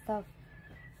Valentine's stuff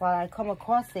while I come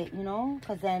across it, you know?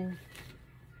 Because then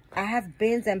I have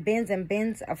bins and bins and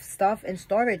bins of stuff in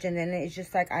storage. And then it's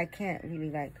just like, I can't really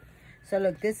like. So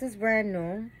look, this is brand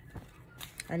new.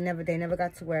 They never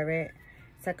got to wear it.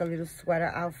 It's like a little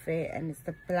sweater outfit, and it's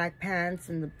the black pants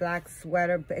and the black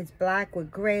sweater. It's black with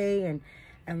gray and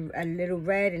a little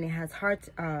red, and it has hearts.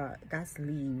 That's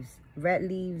leaves, red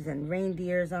leaves and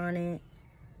reindeers on it,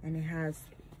 and it has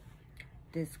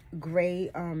this gray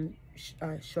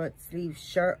short sleeve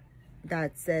shirt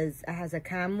that says it has a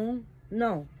camel.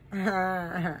 No,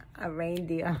 a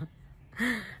reindeer.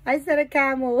 I said a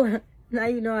camel. Now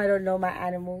you know I don't know my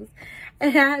animals.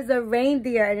 It has a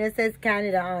reindeer and it says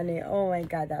Canada on it. Oh my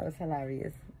God, that was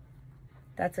hilarious.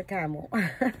 That's a camel.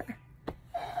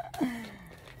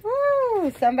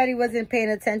 Ooh, somebody wasn't paying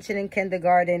attention in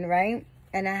kindergarten, right?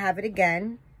 And I have it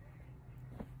again.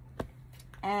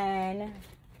 And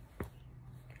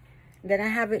then I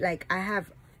have it like I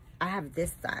have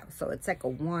this style. So it's like a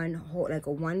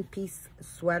one piece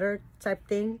sweater type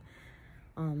thing.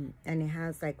 And it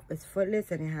has like, it's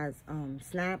footless, and it has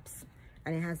snaps,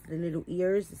 and it has the little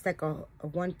ears. It's like a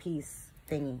one-piece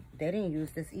thingy. They didn't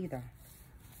use this either.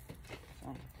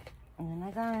 So, and then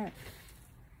I got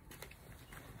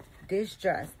this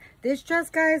dress. This dress,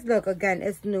 guys, look, again,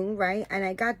 it's new, right? And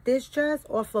I got this dress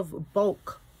off of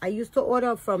Bulk. I used to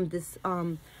order from this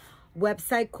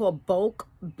website called Bulk,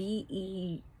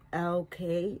 B-E-L-K,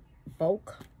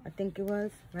 Bulk, I think it was,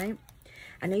 right?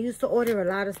 And I used to order a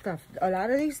lot of stuff. A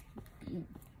lot of these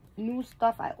new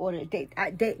stuff I ordered,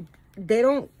 they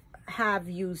don't have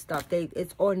used stuff.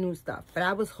 It's all new stuff. But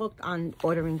I was hooked on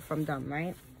ordering from them,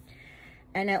 right?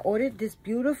 And I ordered this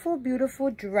beautiful,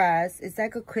 beautiful dress. It's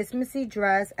like a Christmassy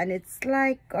dress, and it's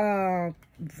like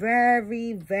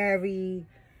very, very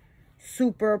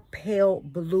super pale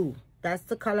blue. That's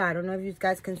the color. I don't know if you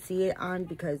guys can see it on,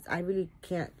 because I really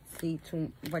can't see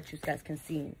too what you guys can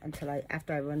see until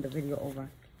after I run the video over.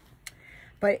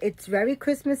 But it's very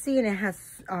Christmassy, and it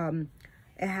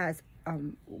has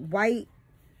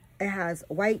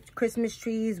white Christmas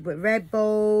trees with red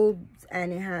bulbs,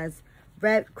 and it has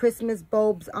red Christmas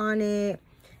bulbs on it.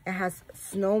 It has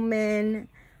snowmen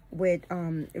with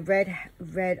red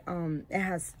it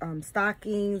has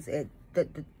stockings. It's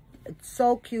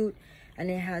so cute. And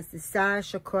it has the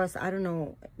sash across, I don't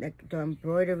know, like the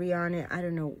embroidery on it. I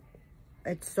don't know.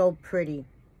 It's so pretty.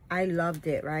 I loved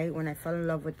it, right? When I fell in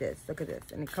love with this. Look at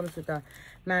this. And it comes with a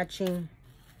matching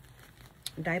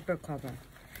diaper cover.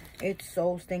 It's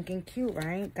so stinking cute,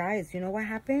 right? Guys, you know what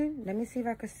happened? Let me see if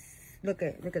I could... Look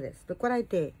at this. Look what I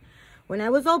did. When I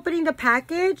was opening the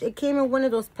package, it came in one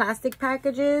of those plastic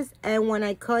packages. And when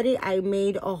I cut it, I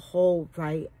made a hole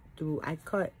right through. I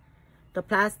cut the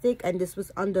plastic, and this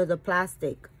was under the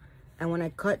plastic, and when I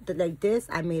cut like this,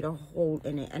 I made a hole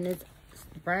in it, and it's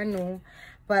brand new.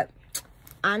 But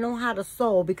I know how to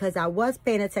sew because I was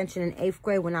paying attention in 8th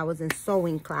grade when I was in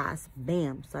sewing class.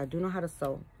 Bam. So I do know how to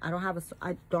sew. I don't have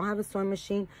a sewing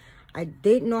machine. I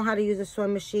did know how to use a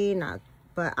sewing machine,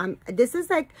 but this is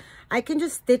like, I can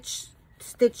just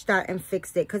stitch that and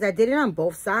fix it, because I did it on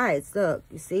both sides. Look,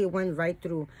 you see, it went right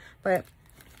through. But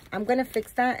I'm going to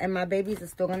fix that, and my babies are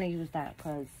still going to use that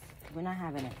because we're not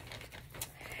having it.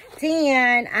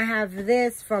 Then I have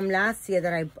this from last year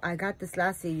that I got this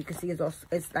last year. You can see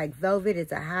it's like velvet.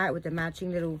 It's a hat with a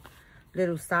matching little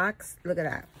little socks. Look at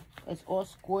that. It's all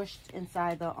squished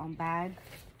inside the bag.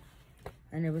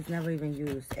 And it was never even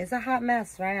used. It's a hot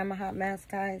mess, right? I'm a hot mess,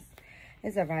 guys.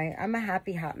 It's all right. I'm a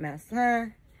happy hot mess, huh?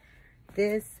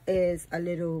 This is a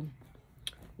little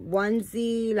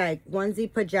onesie, like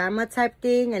onesie pajama type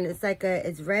thing. And it's like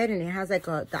it's red and it has like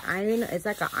the iron. It's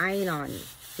like an iron on.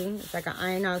 See? It's like an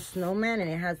iron on snowman. And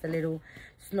it has the little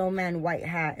snowman white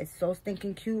hat. It's so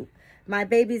stinking cute. My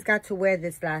babies got to wear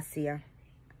this last year.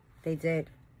 They did.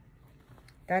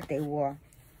 That they wore.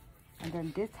 And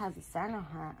then this has a Santa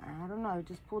hat. I don't know. I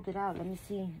just pulled it out. Let me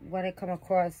see what I come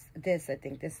across. This, I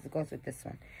think this goes with this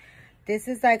one. This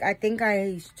is like, I think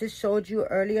I just showed you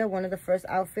earlier, one of the first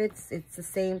outfits. It's the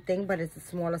same thing, but it's a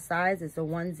smaller size. It's a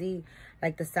onesie,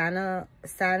 like the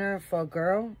Santa for a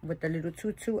girl with the little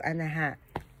tutu and the hat.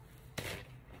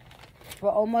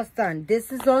 We're almost done.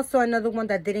 This is also another one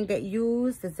that didn't get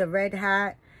used. It's a red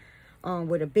hat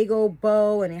with a big old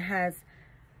bow, and it has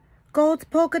gold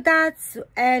polka dots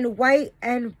and white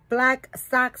and black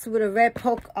socks with a red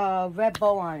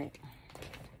bow on it.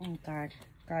 Oh God,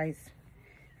 guys,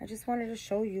 I just wanted to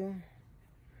show you.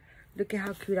 Look at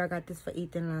how cute I got this for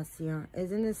Ethan last year.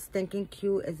 Isn't this stinking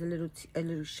cute? It's a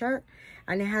little shirt,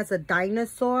 and it has a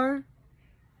dinosaur,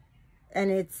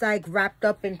 and it's like wrapped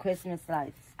up in Christmas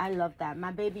lights. I love that.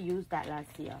 My baby used that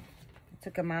last year. I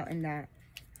took him out in that.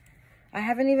 I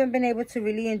haven't even been able to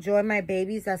really enjoy my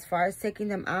babies as far as taking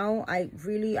them out. I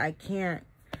can't.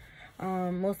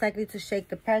 Most likely to shake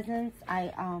the presents. I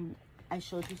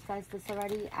showed you guys this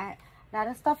already. A lot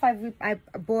of stuff I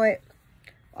bought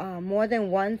more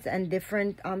than once and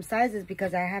different sizes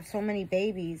because I have so many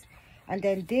babies. And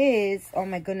then this, oh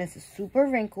my goodness, is super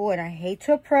wrinkled, and I hate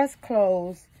to press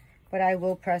clothes, but I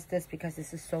will press this because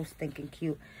this is so stinking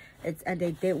cute. And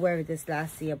they did wear this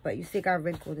last year, but you see it got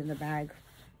wrinkled in the bag.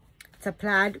 It's a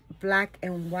plaid black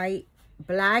and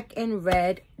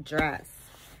red dress.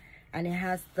 And it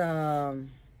has the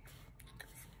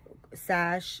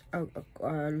sash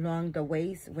along the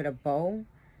waist with a bow.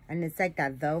 And it's like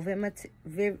that velvet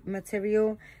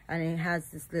material. And it has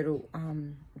this little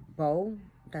bow.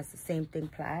 That's the same thing,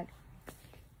 plaid.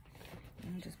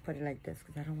 Let me just put it like this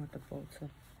because I don't want the bow to.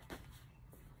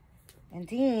 And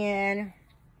then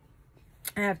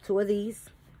I have two of these.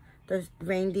 The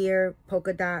reindeer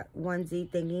polka dot onesie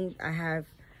thingy.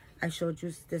 I showed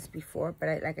you this before,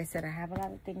 but like I said, I have a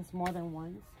lot of things more than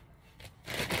once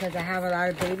because I have a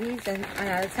lot of babies, and a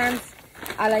lot of times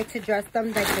I like to dress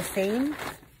them like the same.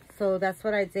 So that's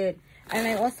what I did. And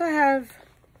I also have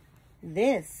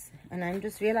this, and I'm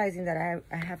just realizing that I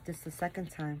have this the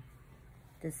second time.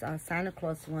 This Santa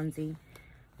Claus onesie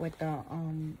with the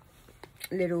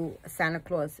little Santa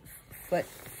Claus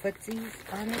footsies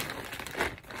on it.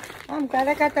 Oh, I'm glad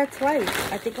I got that twice.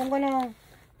 I think I'm gonna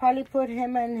probably put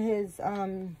him and his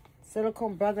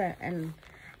silicone brother. And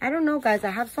I don't know, guys.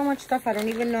 I have so much stuff. I don't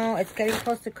even know. It's getting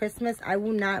close to Christmas. I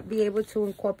will not be able to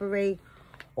incorporate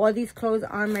all these clothes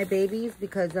on my babies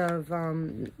because of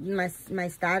my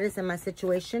status and my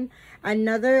situation.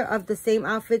 Another of the same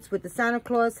outfits with the Santa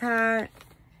Claus hat.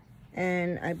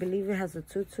 And I believe it has a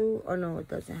tutu. Oh, no, it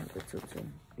doesn't have the tutu.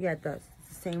 Yeah, it does. It's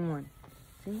the same one.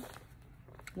 See?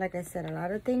 Like I said, a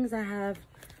lot of things I have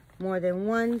more than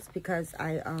once because these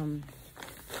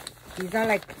are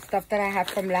like stuff that I have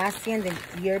from last year and the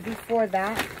year before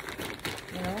that,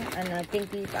 you know. And I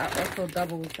think these are also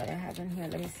doubles that I have in here.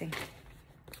 Let me see.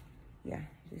 Yeah,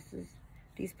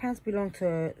 these pants belong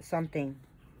to something.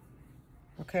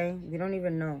 Okay, we don't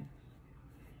even know,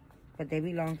 but they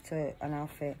belong to an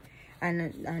outfit.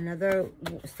 And another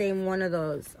same one of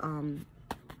those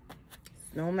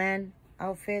snowman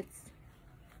outfits.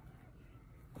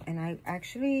 And I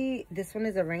actually, this one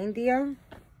is a reindeer.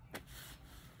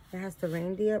 It has the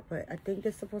reindeer, but I think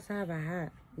they're supposed to have a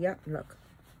hat. Yep, look.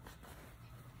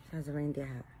 It has a reindeer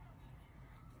hat.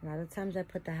 A lot of times I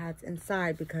put the hats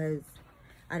inside because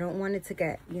I don't want it to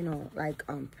get, you know, like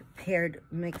paired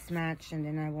mix match, and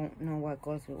then I won't know what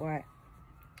goes with what.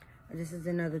 This is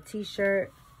another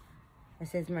t-shirt. It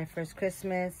says my first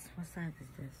Christmas. What size is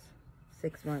this?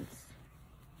 6 months.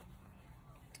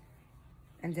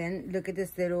 And then look at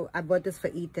this little, I bought this for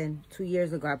Ethan. 2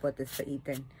 years ago, I bought this for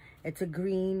Ethan. It's a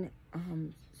green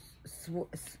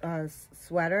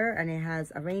sweater, and it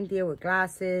has a reindeer with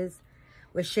glasses,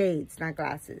 with shades, not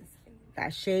glasses.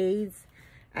 Got shades,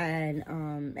 and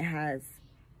it has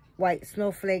white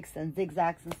snowflakes and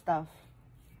zigzags and stuff.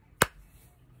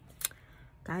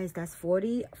 Guys, that's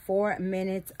 44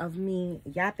 minutes of me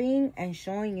yapping and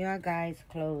showing you guys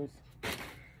clothes.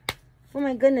 Oh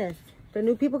my goodness. The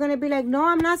new people are going to be like, no,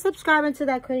 I'm not subscribing to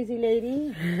that crazy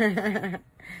lady.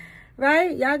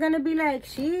 Right? Y'all gonna be like,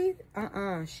 she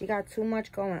got too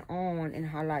much going on in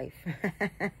her life.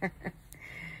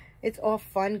 It's all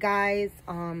fun, guys.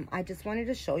 I just wanted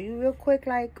to show you real quick,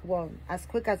 like, well, as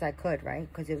quick as I could, right?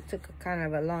 Because it took kind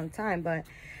of a long time, but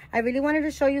I really wanted to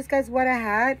show you guys what I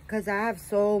had, because I have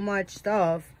so much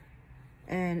stuff,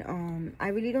 and I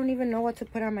really don't even know what to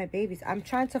put on my babies. I'm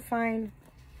trying to find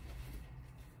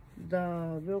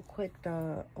real quick,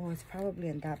 oh, it's probably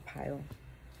in that pile.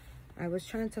 I was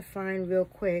trying to find real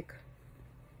quick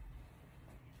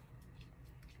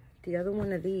the other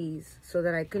one of these so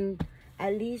that I can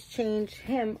at least change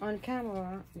him on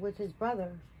camera with his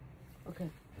brother. Okay,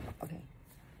 okay.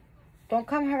 Don't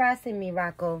come harassing me,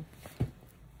 Rocco.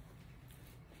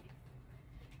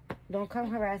 Don't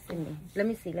come harassing me. Let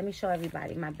me see. Let me show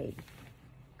everybody my baby.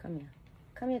 Come here.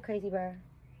 Come here, crazy bird.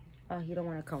 Oh, you don't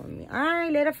want to come with me. All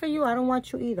right, later for you. I don't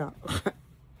want you either.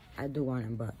 I do want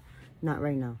him, but not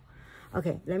right now.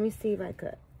 Okay, let me see if I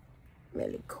could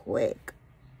really quick.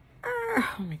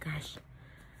 Oh my gosh.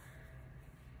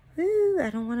 Ooh, I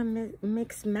don't want to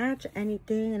mix match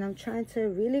anything, and I'm trying to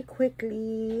really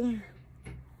quickly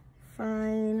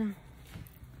find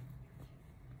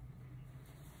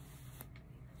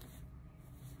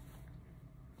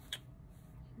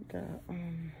the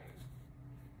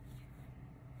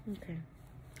okay.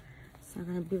 It's not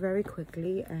gonna be very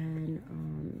quickly, and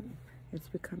it's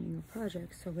becoming a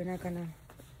project, so we're not gonna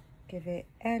give it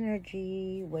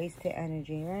energy, wasted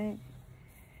energy, right?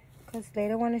 Because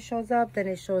later when it shows up, then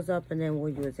it shows up, and then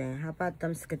we'll use it. How about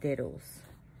them skididdles,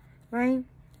 right?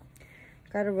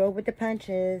 Gotta roll with the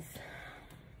punches.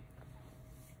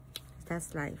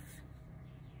 That's life.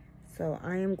 So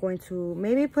I am going to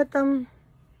maybe put them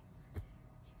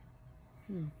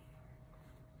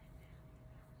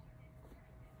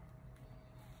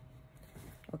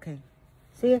okay,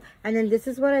 see, and then this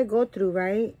is what I go through,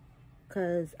 right?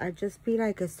 Because I just be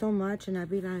like, it's so much, and I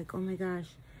be like, oh my gosh,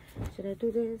 should I do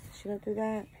this? Should I do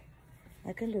that?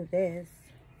 I can do this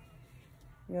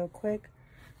real quick.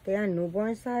 They are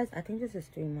newborn size. I think this is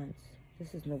 3 months.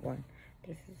 This is newborn.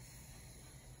 This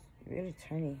is really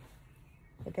tiny,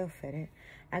 but they'll fit it.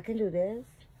 I can do this.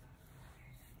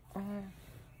 I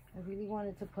really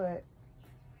wanted to put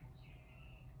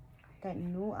that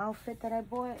new outfit that I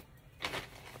bought.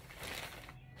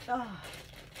 Oh.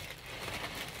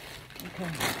 Okay.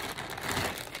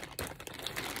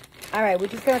 All right, we're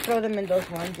just gonna throw them in those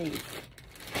onesies.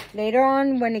 Later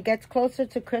on, when it gets closer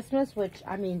to Christmas, which,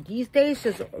 I mean, these days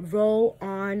just roll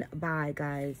on by,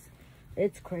 guys.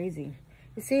 It's crazy.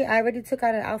 You see, I already took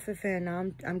out an outfit for him.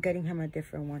 Now I'm getting him a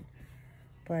different one.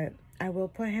 But I will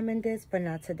put him in this, but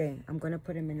not today. I'm gonna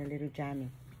put him in a little jammy.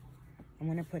 I'm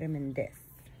gonna put him in this.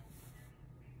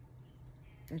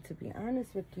 And to be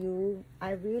honest with you,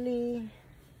 I really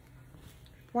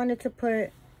wanted to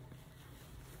put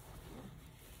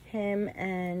him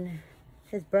and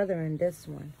his brother in this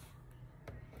one.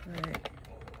 But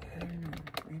I don't know.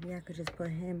 Maybe I could just put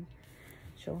him,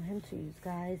 show him to you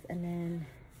guys, and then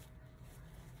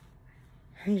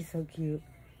he's so cute.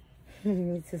 He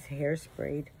needs his hair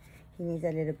sprayed. He needs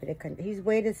a little bit of he's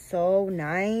weighted so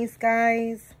nice,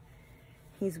 guys.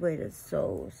 He's weighted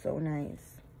so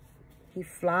nice. He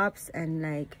flops and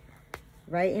like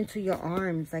right into your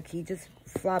arms. Like he just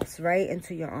flops right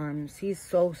into your arms. He's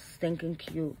so stinking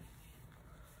cute.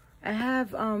 I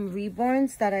have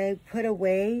reborns that I put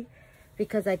away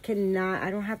because I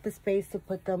don't have the space to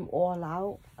put them all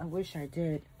out. I wish I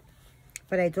did.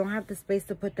 But I don't have the space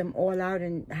to put them all out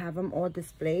and have them all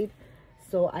displayed.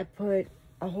 So I put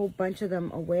a whole bunch of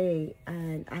them away,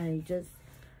 and I just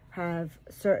have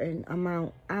certain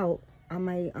amount out on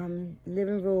my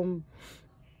living room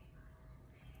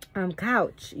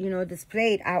couch, you know,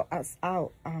 displayed out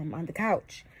on the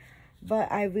couch.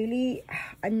 But I don't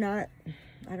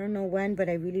know when, but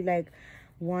I really like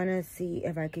want to see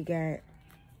if I could get,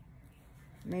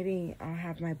 maybe I'll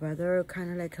have my brother kind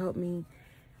of like help me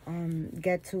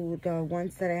get to the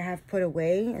ones that I have put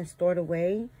away and stored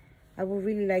away. I would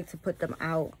really like to put them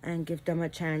out and give them a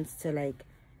chance to, like,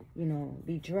 you know,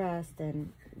 be dressed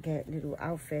and get little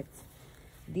outfits.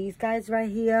 These guys right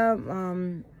here,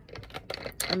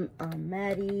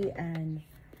 Maddie and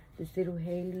this little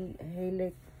Haley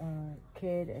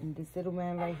kid, and this little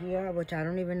man right here, which I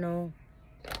don't even know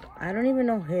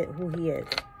who he is.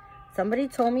 Somebody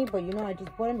told me, but you know, I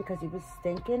just bought him because he was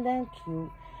stinking damn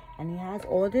cute, and he has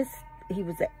all this. He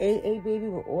was an AA baby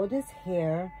with all this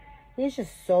hair. He's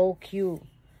just so cute.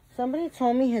 Somebody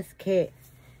told me his kit.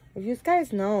 If you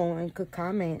guys know and could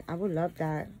comment, I would love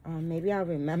that. Maybe I'll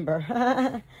remember.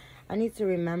 I need to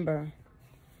remember.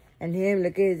 And him,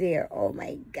 look at his hair. Oh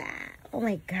my God. Oh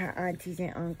my God, aunties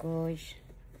and uncles.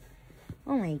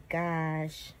 Oh my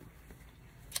gosh.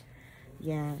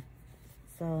 Yeah.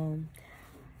 So,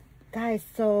 guys,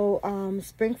 so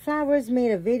Spring Flowers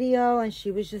made a video, and she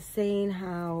was just saying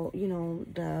how, you know,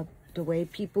 the way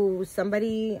people,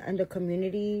 somebody in the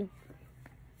community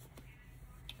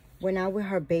went out with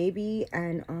her baby,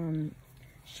 and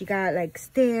she got like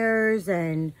stares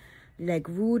and like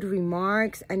rude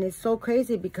remarks. And it's so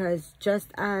crazy because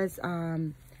just as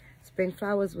Spring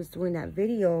Flowers was doing that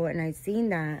video, and I seen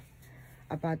that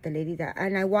about the lady that,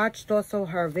 and I watched also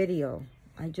her video.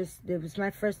 It was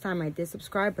my first time. I did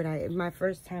subscribe, but my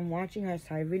first time watching her,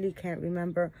 so I really can't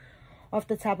remember off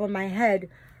the top of my head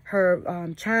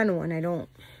her channel, and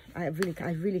I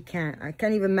really can't. I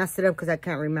can't even mess it up because I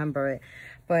can't remember it.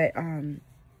 But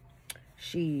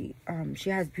she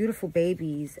has beautiful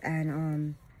babies,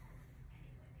 and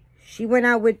she went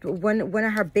out with one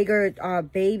of her bigger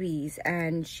babies,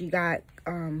 and she got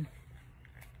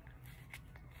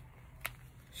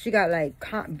like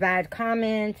bad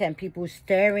comments and people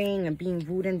staring and being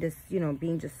rude and this, you know,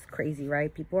 being just crazy,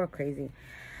 right? People are crazy.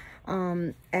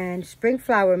 And Spring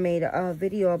Flower made a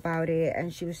video about it,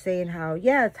 and she was saying how,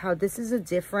 yeah, how this is a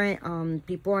different,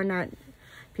 people are not,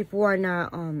 you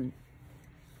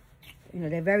know,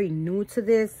 they're very new to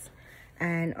this,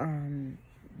 and,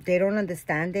 they don't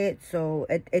understand it. So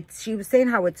she was saying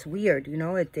how it's weird, you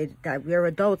know, that we're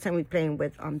adults and we're playing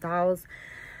with, dolls.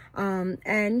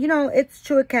 And, you know, it's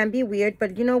true, it can be weird,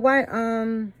 but you know what,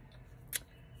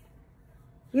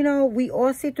 you know, we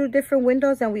all see through different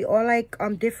windows, and we all like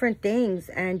different things.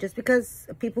 And just because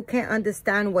people can't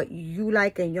understand what you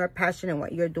like and your passion and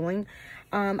what you're doing,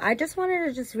 I just wanted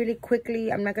to just really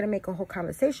quickly, I'm not going to make a whole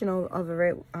conversation over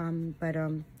it, but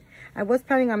I was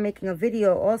planning on making a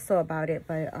video also about it,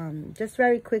 but just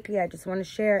very quickly, I just want to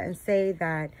share and say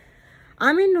that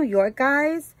I'm in New York,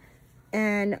 guys.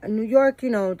 And New York, you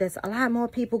know, there's a lot more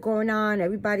people going on.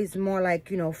 Everybody's more like,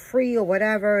 you know, free or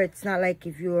whatever. It's not like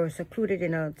if you're secluded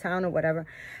in a town or whatever.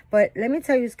 But let me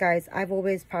tell you guys, I've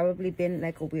always probably been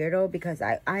like a weirdo because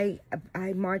I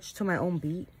march to my own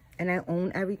beat, and I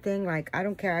own everything. Like, I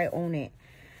don't care. I own it.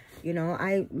 You know,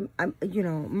 you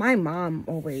know, my mom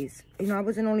always, you know, I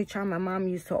was an only child. My mom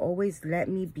used to always let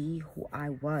me be who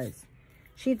I was.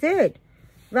 She did.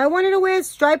 If I wanted to wear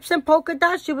stripes and polka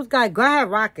dots, she was like, go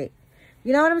ahead, rock it.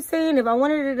 You know what I'm saying? If I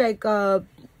wanted to, like,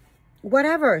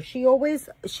 whatever, she always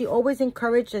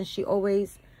encouraged, and she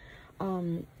always,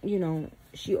 you know,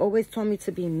 she always told me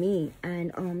to be me.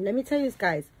 And let me tell you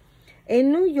guys,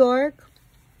 in New York,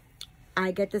 I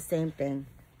get the same thing.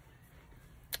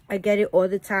 I get it all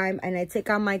the time, and I take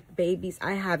out my babies.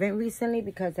 I haven't recently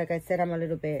because, like I said, I'm a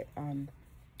little bit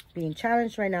being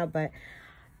challenged right now. But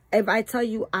if I tell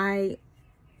you, 99%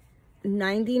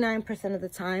 of the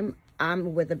time,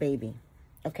 I'm with a baby.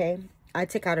 Okay, I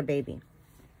take out a baby.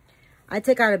 I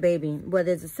take out a baby.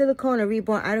 Whether it's a silicone or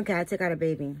reborn, I don't care. I take out a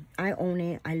baby. I own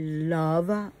it. I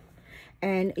love.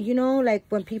 And, you know, like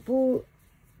when people,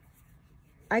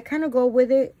 I kind of go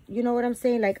with it. You know what I'm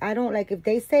saying? Like, I don't, like, if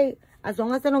they say, as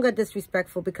long as I don't get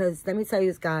disrespectful, because let me tell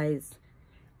you guys,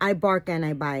 I bark and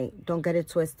I bite. Don't get it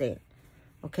twisted.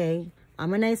 Okay?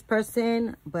 I'm a nice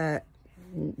person, but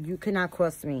you cannot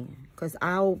cross me, because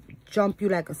I'll jump you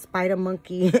like a spider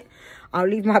monkey. I'll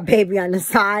leave my baby on the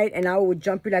side, and I will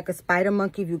jump you like a spider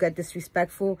monkey if you get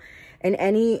disrespectful in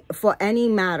for any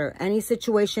matter, any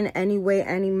situation, any way,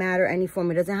 any matter, any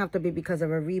form. It doesn't have to be because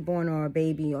of a reborn or a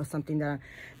baby or something. That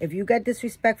if you get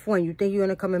disrespectful and you think you're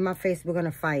gonna come in my face, we're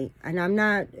gonna fight. And I'm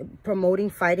not promoting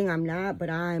fighting. I'm not, but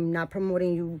I'm not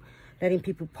promoting you letting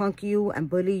people punk you and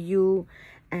bully you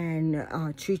and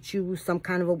treat you some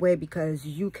kind of a way because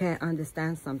you can't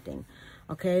understand something.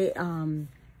 Okay,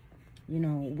 you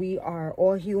know, we are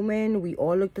all human. We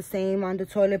all look the same on the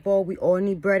toilet bowl. We all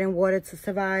need bread and water to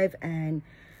survive. And,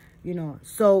 you know,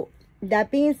 so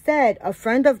that being said, a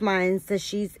friend of mine says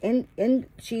she's in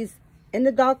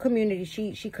the dog community.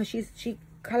 She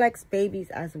collects babies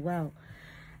as well,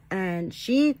 and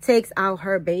she takes out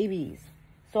her babies.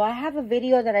 So I have a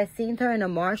video that I seen her in the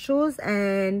Marshalls,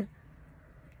 and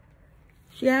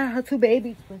she had her 2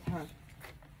 babies with her.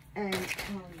 And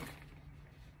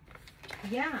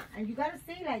yeah, and you gotta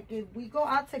see, like, if we go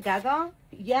out together,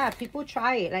 yeah, people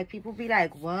try it. Like, people be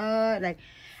like, what? Like,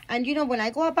 and you know, when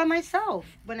I go out by myself,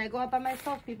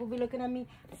 people be looking at me.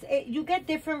 You get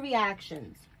different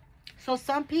reactions. So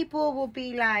some people will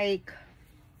be like,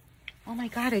 oh my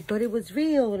God, I thought it was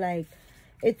real. Like,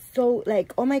 it's so,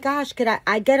 like, oh my gosh,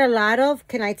 I get a lot of,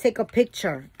 can I take a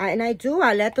picture? And I do.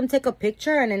 I let them take a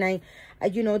picture, and then I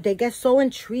you know, they get so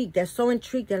intrigued. They're so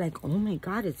intrigued. They're like, oh my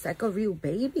God, it's like a real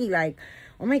baby. Like,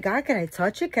 oh my God, can I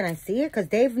touch it? Can I see it? Because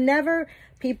they've never,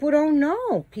 people don't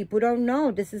know. People don't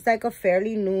know. This is like a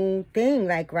fairly new thing,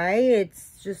 like, right?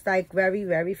 It's just like very,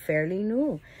 very fairly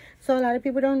new. So a lot of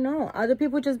people don't know. Other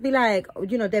people just be like,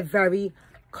 you know, they're very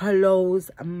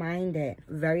close-minded,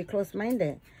 very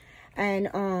close-minded.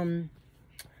 And,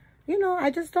 you know,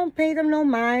 I just don't pay them no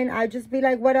mind. I just be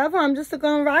like, whatever, I'm just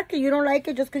gonna rock it. You don't like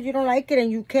it just because you don't like it,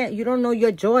 and you don't know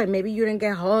your joy. Maybe you didn't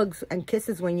get hugs and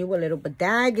kisses when you were little, but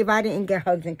dag if I didn't get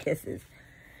hugs and kisses.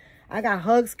 I got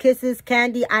hugs, kisses,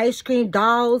 candy, ice cream,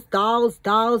 dolls,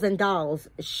 and dolls.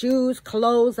 Shoes,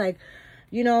 clothes, like,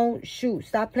 you know, shoot,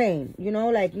 stop playing. You know,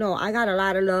 like, no, I got a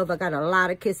lot of love. I got a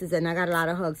lot of kisses, and I got a lot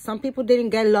of hugs. Some people didn't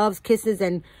get loves, kisses,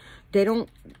 and they don't,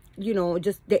 you know,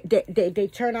 just, they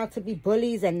turn out to be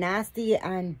bullies and nasty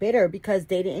and bitter because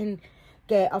they didn't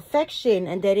get affection,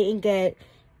 and they didn't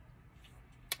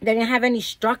have any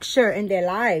structure in their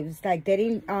lives. Like, they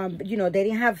didn't, you know, they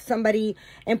didn't have somebody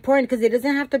important, because it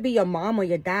doesn't have to be your mom or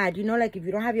your dad. You know, like, if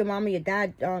you don't have your mom or your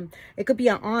dad, it could be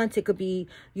an aunt, it could be,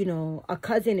 you know, a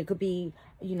cousin, it could be,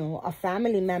 you know, a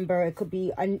family member, it could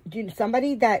be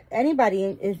somebody that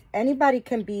anybody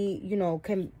can be, you know,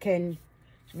 can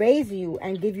raise you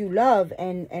and give you love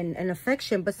and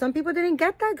affection. But some people didn't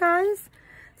get that, guys.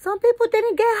 Some people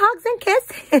didn't get hugs and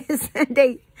kisses,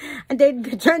 and they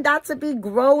turned out to be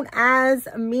grown as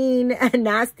mean and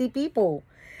nasty people,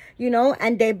 you know.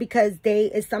 And because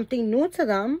it's something new to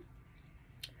them,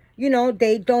 you know,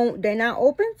 they're not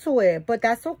open to it. But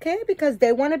that's okay, because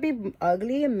they want to be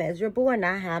ugly and miserable and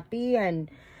not happy, and,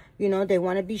 you know, they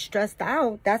want to be stressed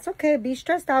out. That's okay. Be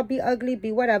stressed out, be ugly,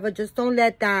 be whatever. Just don't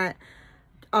let that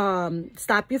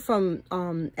stop you from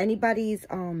anybody's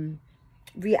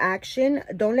reaction.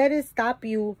 Don't let it stop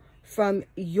you from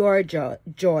your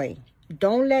joy.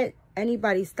 Don't let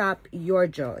anybody stop your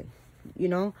joy. You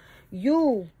know,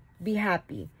 you be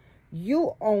happy,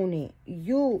 you own it,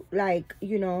 you, like,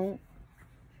 you know,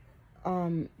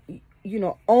 own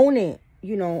it,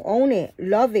 you know, own it,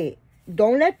 love it.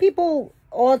 Don't let people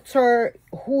alter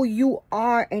who you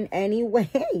are in any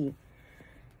way.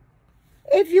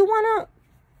 If you want to,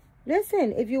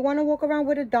 listen, if you want to walk around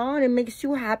with a doll and it makes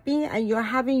you happy and you're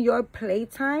having your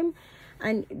playtime,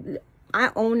 and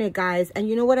I own it, guys. And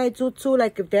you know what I do too?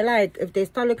 Like, if they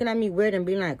start looking at me weird and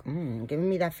being like, giving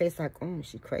me that face like,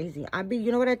 she crazy.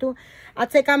 You know what I do? I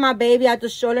take out my baby at the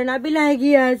shoulder and I be like,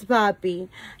 yes, papi.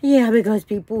 Yeah, because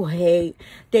people hate.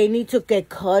 They need to get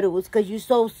cuddles because you're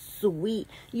so sweet.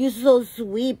 You're so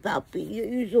sweet, papi.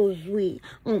 You're so sweet.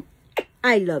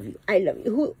 I love you. I love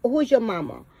you. Who's your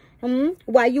mama?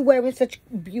 Why you wearing such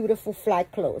beautiful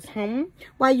flat clothes?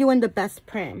 Why you in the best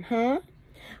pram?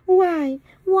 Why?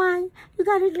 You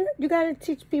gotta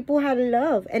teach people how to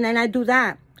love. And then I do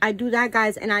that,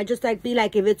 guys. And I just like be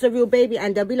like, if it's a real baby,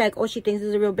 and they'll be like, oh, she thinks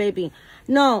it's a real baby.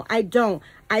 No, I don't.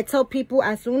 I tell people,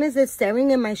 as soon as it's staring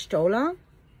in my stroller,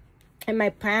 in my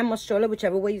pram or stroller,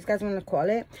 whichever way you guys want to call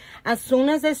it, as soon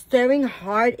as they're staring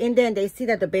hard in there and they see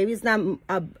that the baby's not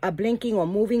blinking or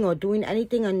moving or doing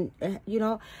anything, and you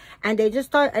know, and they just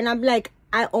start, and I'm like,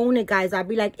 I own it, guys. I'll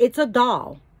be like, it's a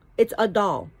doll. It's a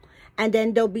doll. And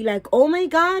then they'll be like, oh my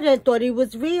God, I thought it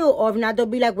was real. Or if not, they'll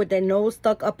be like with their nose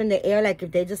stuck up in the air, like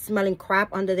if they're just smelling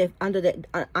crap on their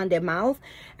mouth.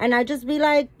 And I just be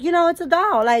like, you know, it's a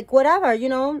doll, like whatever, you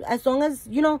know, as long as,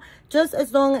 you know, just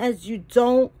as long as you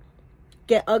don't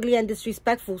get ugly and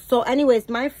disrespectful. So anyways,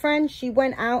 my friend, she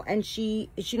went out and she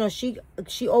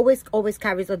always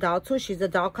carries a doll too. She's a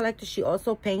doll collector. She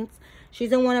also paints.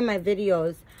 She's in one of my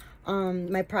videos,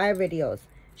 my prior videos.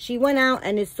 She went out,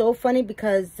 and it's so funny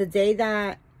because the day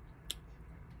that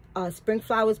Spring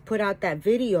Flowers put out that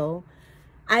video,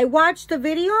 I watched the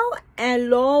video, and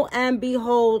lo and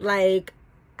behold, like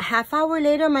half hour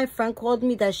later, my friend called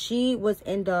me that she was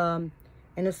in a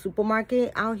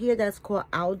supermarket out here that's called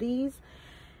Aldi's,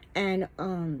 and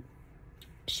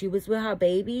she was with her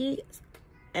baby,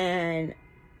 and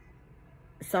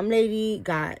some lady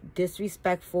got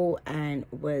disrespectful and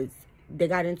they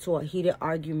got into a heated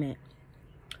argument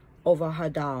over her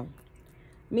doll.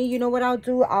 Me, you know what I'll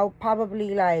do? I'll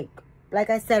probably like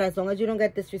I said, as long as you don't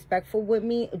get disrespectful with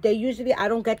me. I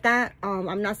don't get that.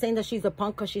 I'm not saying that she's a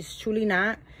punk, because she's truly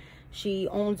not. She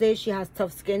owns it. She has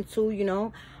tough skin too, you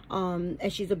know.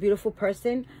 And she's a beautiful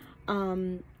person.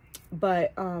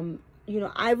 But you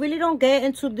know, I really don't get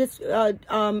into this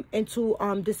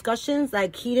discussions,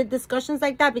 like heated discussions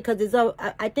like that, because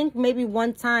I think maybe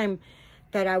one time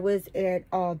that I was at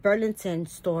Burlington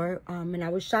store, and I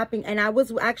was shopping, and I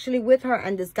was actually with her,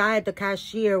 and this guy at the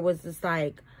cashier was just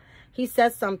like, he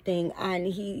said something, and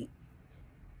he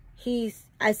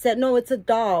I said, no, it's a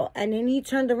doll. And then he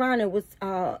turned around. It was,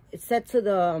 it said to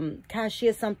the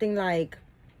cashier something like,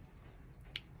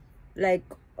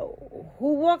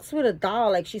 who walks with a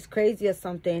doll? Like she's crazy or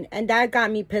something. And that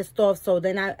got me pissed off. So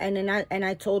then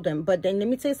I told him. But then let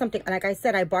me tell you something. Like I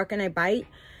said, I bark and I bite.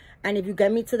 And if you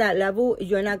get me to that level,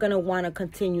 you're not going to want to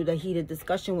continue the heated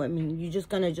discussion with me. You're just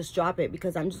going to just drop it,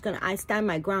 because I stand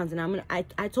my grounds. And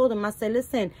I told him, I said,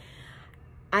 listen,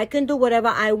 I can do whatever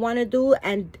I want to do.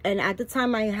 And at the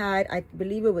time I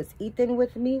believe it was Ethan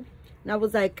with me. And I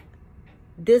was like,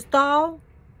 this doll,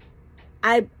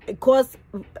 it costs,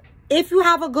 if you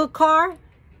have a good car,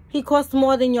 he costs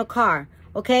more than your car.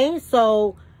 Okay.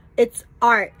 So it's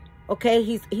art. Okay.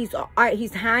 He's art.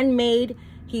 He's handmade.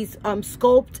 He's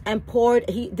scoped and poured.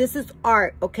 This is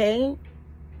art. Okay.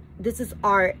 This is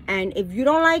art. And if you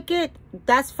don't like it,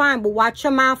 that's fine. But watch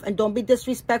your mouth and don't be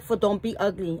disrespectful. Don't be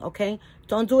ugly. Okay.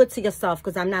 Don't do it to yourself,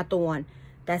 because I'm not the one.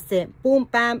 That's it. Boom,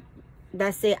 bam.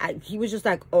 That's it. He was just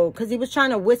like, oh, because he was trying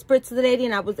to whisper it to the lady,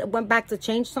 and I went back to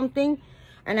change something,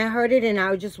 and I heard it, and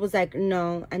I just was like,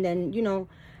 no. And then, you know,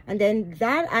 and then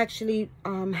that actually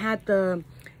had the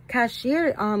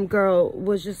cashier girl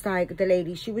was just like, the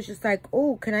lady, she was just like,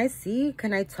 oh, can I see?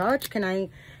 Can I touch? Can I,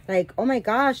 like, oh my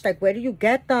gosh, like, where do you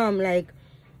get them? Like,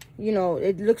 you know,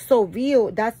 it looks so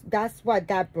real. That's what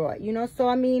that brought, you know. So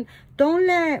I mean, don't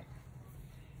let,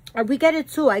 we get it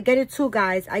too. I get it too,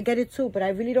 guys. I get it too. But I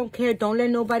really don't care. Don't let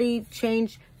nobody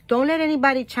change. Don't let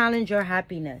anybody challenge your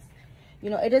happiness. You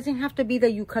know, it doesn't have to be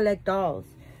that you collect dolls.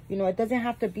 You know, it doesn't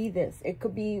have to be this. It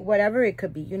could be whatever it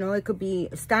could be. You know, it could be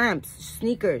stamps,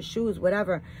 sneakers, shoes,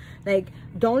 whatever. Like,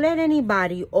 don't let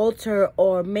anybody alter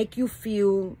or make you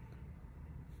feel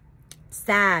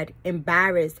sad,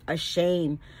 embarrassed,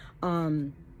 ashamed.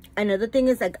 Another thing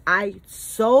is, like, I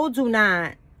so do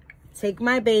not take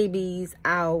my babies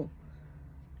out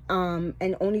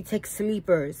and only take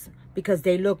sleepers because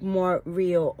they look more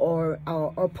real, or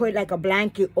put like a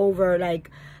blanket over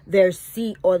like their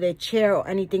seat or their chair or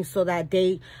anything, so that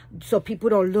so people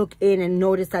don't look in and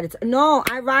notice that it's, no,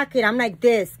 I rock it. I'm like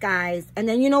this, guys. And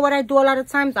then you know what I do a lot of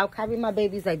times? I'll carry my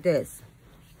babies like this,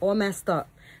 all messed up.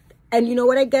 And you know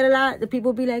what I get a lot? The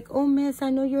people be like, oh, miss, I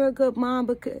know you're a good mom,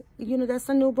 but, you know, that's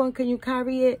a newborn. Can you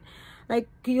carry it? Like,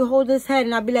 can you hold his head?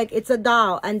 And I'll be like, it's a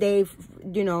doll. And they,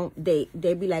 you know, they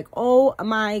be like, oh,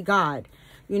 my God.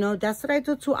 You know, that's what I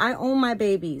do, too. I own my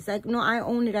babies. Like, no, I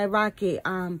own it. I rock it.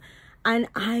 And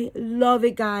I love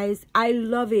it, guys. I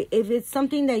love it. If it's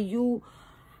something that you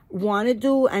want to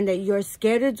do and that you're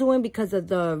scared of doing because of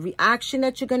the reaction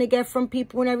that you're going to get from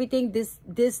people and everything, this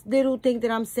little thing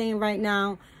that I'm saying right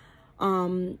now,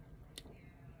 you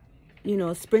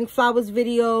know, Spring Flowers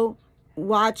video,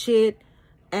 watch it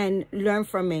and learn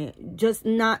from it. Just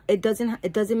not, it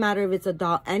doesn't matter if it's a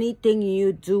doll. Anything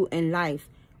you do in life,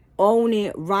 own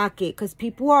it, rock it, because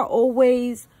people are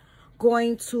always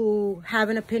going to have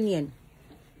an opinion,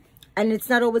 and it's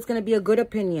not always going to be a good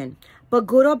opinion. But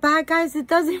good or bad, guys, it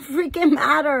doesn't freaking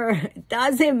matter. It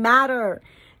doesn't matter.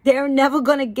 They're never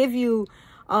going to give you,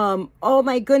 oh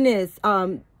my goodness,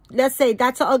 let's say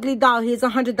that's an ugly doll. Here's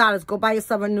 $100. Go buy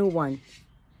yourself a new one.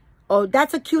 Oh,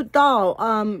 that's a cute doll.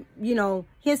 You know,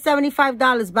 here's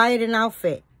 $75. Buy it an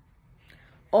outfit.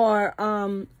 Or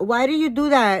why do you do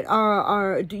that?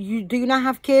 Or do you not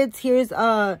have kids? Here's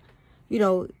you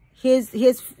know, here's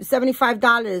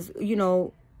 $75. You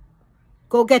know,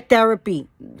 go get therapy.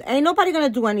 Ain't nobody gonna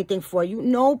do anything for you.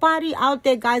 Nobody out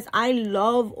there, guys. I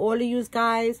love all of you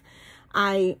guys.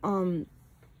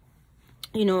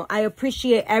 You know, I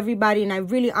appreciate everybody, and I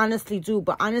really honestly do.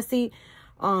 But honestly,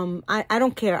 I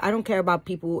don't care. I don't care about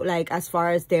people, like, as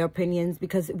far as their opinions,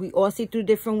 because we all see through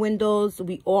different windows.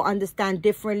 We all understand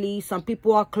differently. Some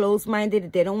people are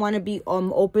closed-minded. They don't want to be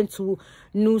open to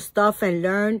new stuff and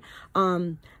learn.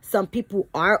 Some people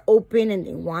are open and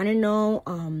they want to know.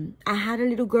 I had a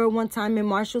little girl one time in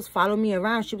Marshall's follow me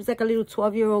around. She was like a little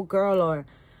 12-year-old girl, or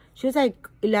she was like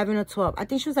 11 or 12. I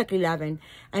think she was like 11.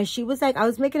 And she was like, I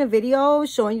was making a video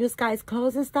showing you guys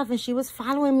clothes and stuff. And she was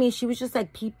following me. She was just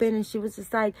like peeping. And she was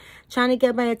just like trying to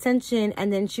get my attention.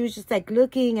 And then she was just like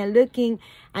looking and looking.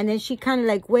 And then she kind of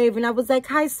like waved. And I was like,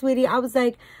 hi, sweetie. I was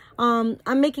like,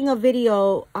 I'm making a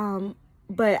video.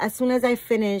 But as soon as I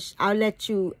finish, I'll let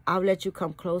you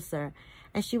come closer.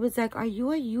 And she was like, are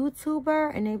you a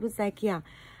YouTuber? And it was like, yeah.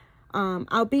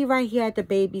 I'll be right here at the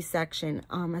baby section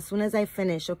as soon as I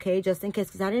finish, okay, just in case,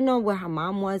 because I didn't know where her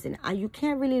mom was, and you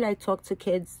can't really like talk to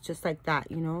kids just like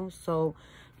that, you know, so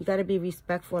you got to be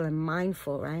respectful and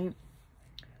mindful, right?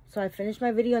 So I finished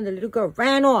my video and the little girl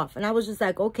ran off, and I was just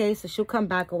like, okay, so she'll come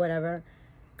back or whatever.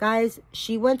 Guys,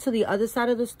 she went to the other side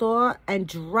of the store and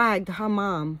dragged her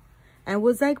mom and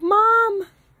was like, Mom,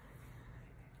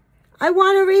 I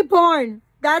want a reborn.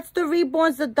 That's the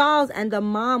reborns, the dolls. And the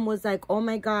mom was like, oh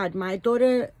my God, my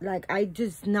daughter, like,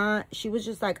 she was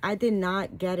just like, I did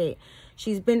not get it.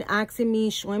 She's been asking me,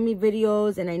 showing me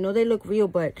videos, and I know they look real,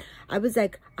 but I was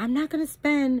like, I'm not going to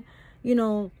spend, you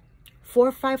know,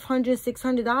 $400,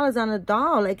 $500, $600 on a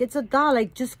doll. Like, it's a doll. I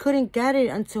just couldn't get it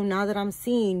until now that I'm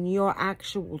seeing your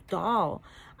actual doll.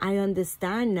 I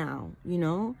understand now, you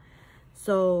know?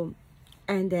 So,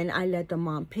 and then I let the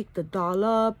mom pick the doll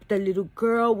up. The little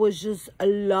girl was just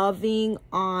loving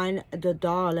on the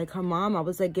doll. Like, her mom, I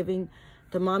was like giving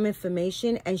the mom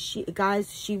information, and she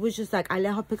was just like, I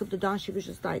let her pick up the doll. She was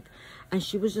just like,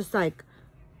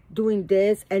 doing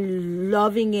this and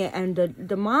loving it. And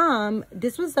the mom,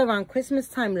 this was around Christmas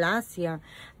time last year,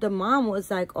 the mom was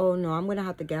like, oh no, I'm gonna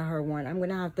have to get her one. I'm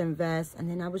gonna have to invest.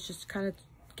 And then I was just kind of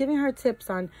giving her tips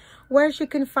on where she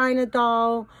can find a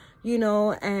doll, you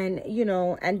know,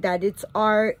 and that it's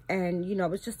art. And, you know, I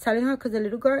was just telling her, because the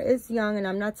little girl is young, and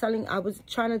I was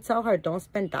trying to tell her, don't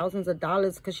spend thousands of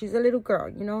dollars, because she's a little girl,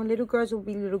 you know. Little girls will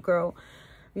be little girl,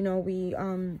 you know.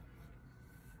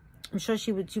 I'm sure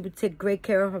she would take great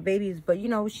care of her babies, but, you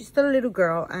know, she's still a little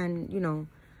girl. And, you know,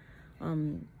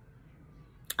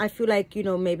 I feel like, you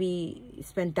know, maybe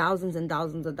spend thousands and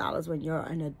thousands of dollars when you're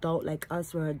an adult like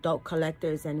us. We're adult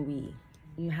collectors, and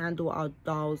you handle our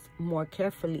dolls more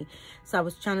carefully. So I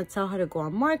was trying to tell her to go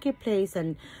on Marketplace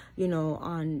and, you know,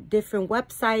 on different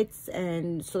websites,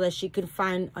 and so that she can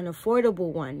find an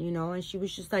affordable one, you know. And she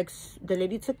was just like, the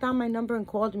lady took down my number and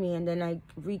called me, and then I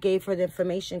re-gave her the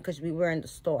information because we were in the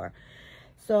store.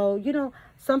 So, you know,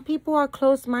 some people are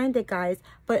closed-minded, guys.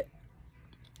 But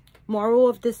moral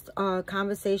of this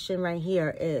conversation right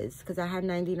here is, because I had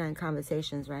 99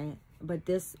 conversations, right? But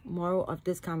this moral of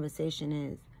this conversation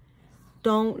is,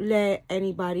 don't let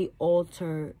anybody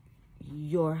alter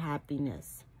your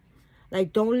happiness.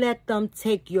 Like, don't let them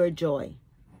take your joy.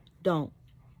 Don't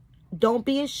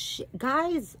be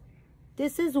guys,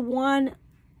 this is one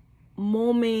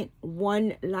moment,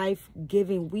 one life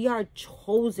giving. We are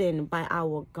chosen by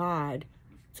our God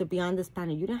to be on this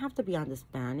planet. You didn't have to be on this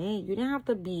planet. You didn't have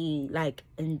to be, like,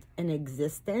 in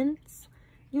existence.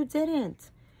 You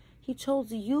didn't. He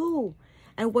chose you.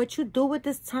 And what you do with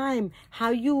this time,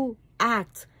 how you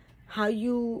act, how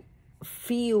you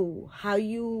feel, how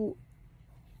you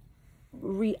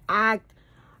react,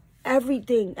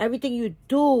 everything you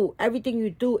do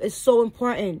is so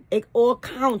important. It all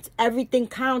counts. Everything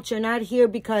counts. You're not here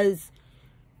because,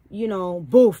 you know,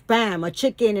 boof, bam, a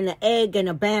chicken and an egg and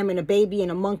a bam and a baby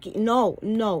and a monkey. No,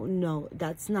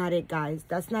 that's not it, guys.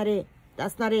 That's not it.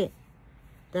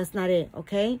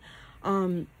 Okay.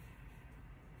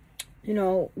 You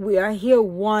know, we are here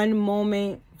one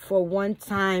moment for one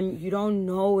time. You don't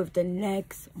know if the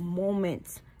next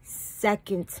moment,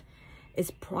 second,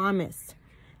 is promised,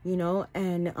 you know.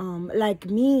 And like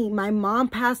me, my mom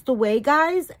passed away,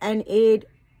 guys, and it's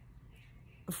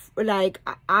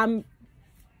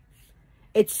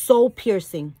so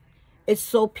piercing. It's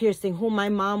so piercing. Who my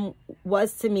mom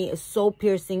was to me is so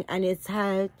piercing, and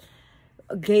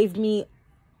gave me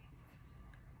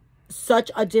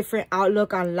such a different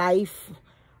outlook on life.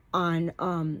 On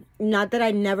not that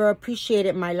I never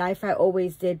appreciated my life, I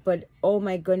always did, but oh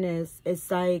my goodness,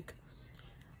 it's like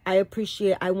I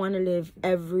want to live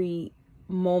every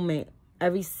moment,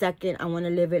 every second. I want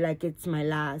to live it like it's my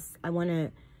last. I want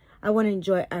to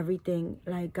enjoy everything.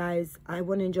 Like, guys, I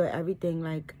want to enjoy everything.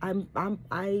 Like,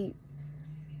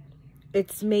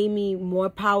 it's made me more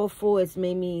powerful. It's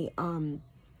made me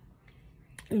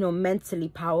you know, mentally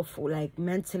powerful. Like,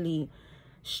 mentally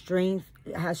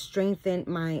has strengthened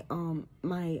my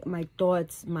my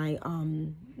thoughts, my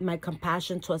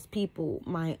compassion towards people,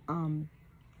 my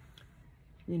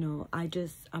you know,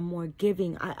 I'm more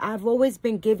giving. I've always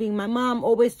been giving. My mom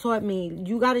always taught me,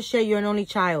 you got to share. You're an only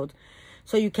child,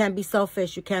 so you can't be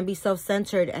selfish, you can't be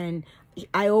self-centered. And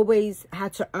I always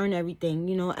had to earn everything,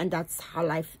 you know, and that's how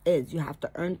life is. You have to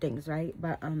earn things, right?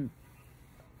 But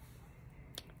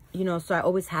you know, so I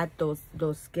always had those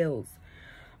skills.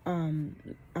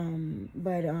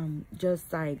 But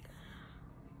just like,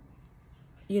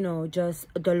 you know, just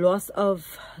the loss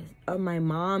of my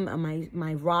mom and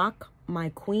my rock, my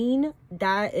queen,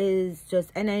 that is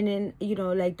just, and then, you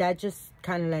know, like, that just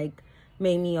kind of like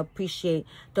made me appreciate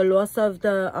the loss of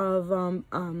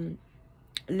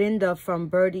Linda from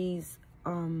Birdie's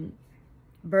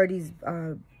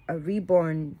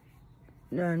reborn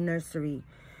nursery.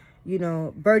 You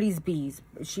know, Birdie's Bees.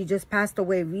 She just passed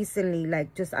away recently. Like,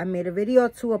 I made a video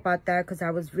too about that, because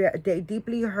I was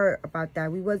deeply hurt about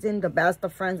that. We wasn't the best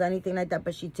of friends or anything like that,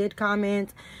 but she did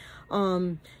comment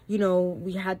You know,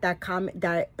 we had that comment,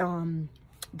 that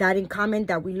in common,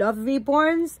 that we love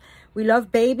reborns, we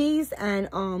love babies, and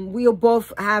we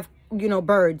both have, you know,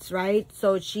 birds, right?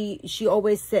 So she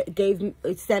always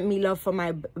sent me love for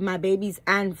my babies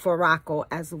and for Rocco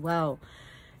as well.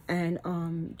 And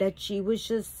that she was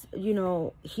just, you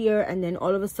know, here, and then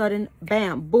all of a sudden,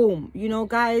 bam, boom, you know,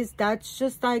 guys, that's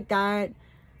just like, that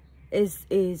is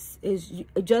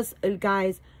just,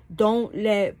 guys, don't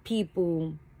let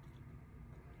people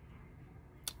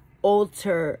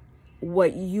alter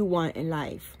what you want in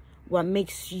life, what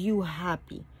makes you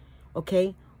happy.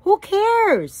 Okay, who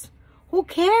cares? Who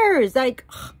cares? Like,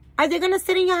 are they gonna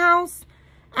sit in your house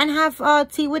and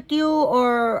have tea with you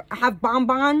or have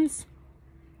bonbons?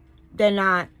 They're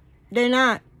not. They're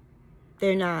not.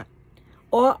 They're not.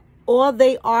 All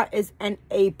they are is an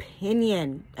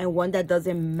opinion, and one that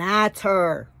doesn't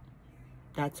matter.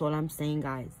 That's all I'm saying,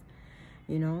 guys.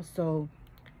 You know, so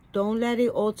don't let it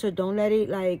alter. Don't let it,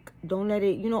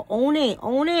 you know, own it.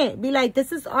 Own it. Be like,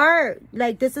 this is art.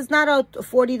 Like, this is not a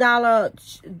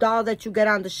 $40 doll that you get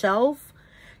on the shelf.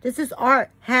 This is art.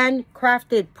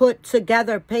 Handcrafted, put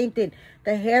together, painted.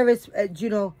 The hair is, you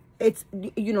know, it's,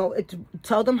 you know, it's,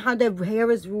 tell them how their hair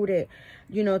is rooted.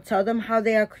 You know, tell them how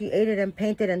they are created and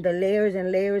painted, and the layers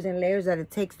and layers and layers that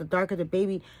it takes, the darker the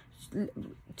baby.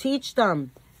 Teach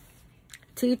them.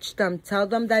 Teach them. Tell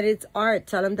them that it's art.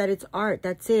 Tell them that it's art.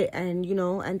 That's it. And, you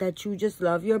know, and that you just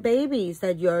love your babies.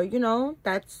 That you're, you know,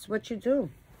 that's what you do.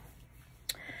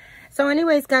 So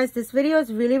anyways, guys, this video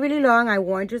is really, really long. I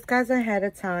warned you guys ahead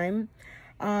of time.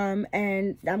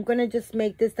 And I'm going to just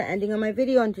make this the ending of my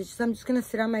video. And I'm just going to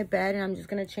sit on my bed, and I'm just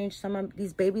going to change some of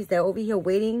these babies. They're over here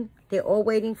waiting. They're all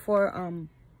waiting for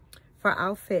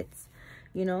outfits.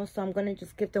 You know, so I'm going to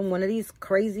just give them one of these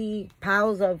crazy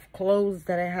piles of clothes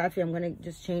that I have here. I'm going to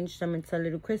just change them into a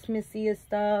little Christmassy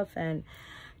stuff, and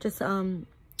just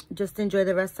enjoy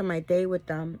the rest of my day with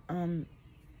them.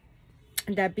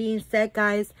 That being said,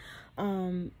 guys,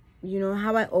 you know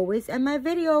how I always end my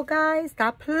video, guys.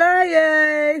 Stop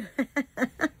playing.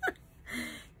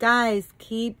 Guys,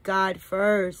 keep God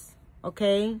first,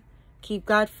 okay? Keep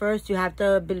God first. You have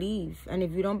to believe. And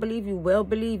if you don't believe, you will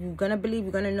believe. You're going to believe.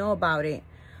 You're going to know about it.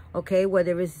 Okay?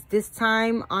 Whether it's this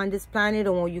time on this planet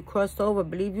or when you cross over,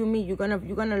 believe you me, you're going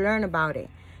to learn about it.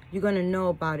 You're going to know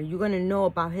about it. You're going to know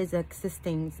about his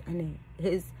existence and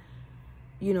his,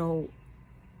 you know,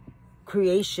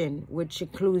 creation, which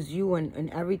includes you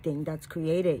and everything that's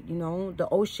created. You know, the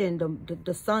ocean,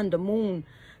 the sun, the moon,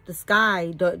 the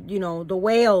sky, you know, the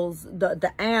whales,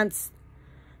 the ants,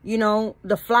 you know,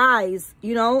 the flies,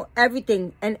 you know,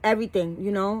 everything and everything,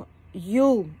 you know,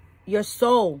 your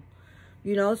soul,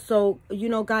 you know. So, you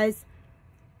know, guys,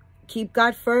 keep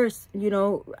God first, you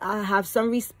know, have some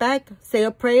respect, say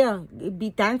a prayer, be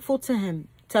thankful to him.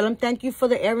 Tell him thank you for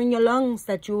the air in your lungs,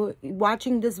 that you're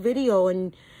watching this video,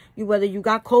 and whether you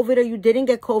got COVID or you didn't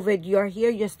get COVID, you're here,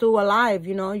 you're still alive,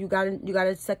 you know, you got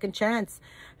a second chance.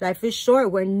 Life is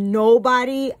short. We're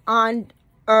nobody on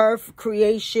earth,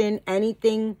 creation,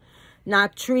 anything,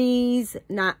 not trees,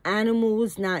 not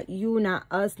animals, not you, not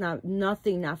us, not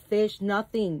nothing, not fish,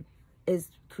 nothing is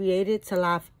created to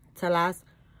last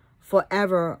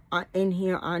forever in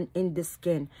here, in the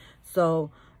skin.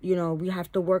 So, you know, we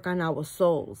have to work on our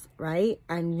souls, right?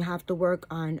 And we have to work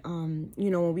on,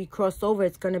 you know, when we cross over,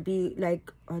 it's going to be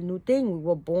like a new thing. We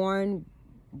were born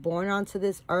onto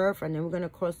this earth, and then we're going to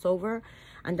cross over.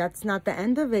 And that's not the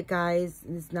end of it, guys.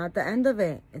 It's not the end of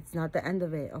it. It's not the end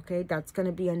of it, okay? That's going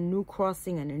to be a new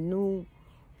crossing and a new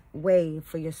way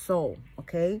for your soul,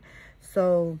 okay?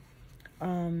 So,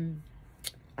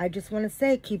 I just want to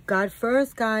say, keep God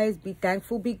first, guys. Be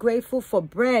thankful, be grateful for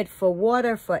bread, for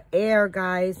water, for air,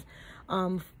 guys.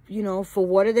 You know, for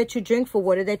water that you drink, for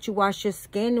water that you wash your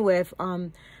skin with.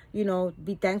 You know,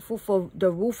 be thankful for the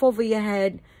roof over your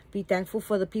head. Be thankful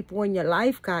for the people in your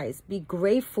life, guys. Be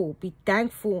grateful. Be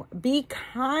thankful. Be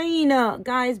kind,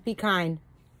 guys. Be kind.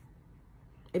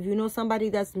 If you know somebody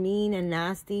that's mean and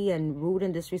nasty and rude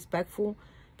and disrespectful,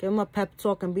 give them a pep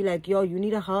talk and be like, yo, you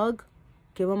need a hug?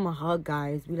 Give them a hug,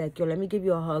 guys. Be like, yo, let me give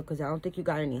you a hug, because I don't think you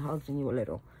got any hugs when you were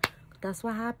little. That's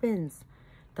what happens.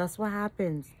 That's what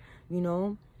happens. You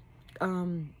know,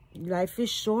 life is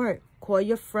short. Call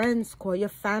your friends, call your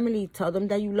family, tell them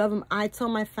that you love them. I tell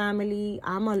my family,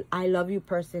 I love you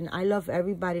person. I love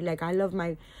everybody. Like, I love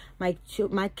my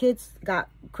kids got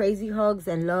crazy hugs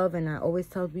and love, and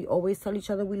we always tell each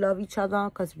other we love each other,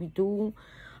 because we do.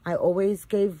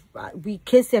 We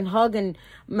kiss and hug, and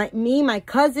my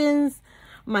cousins,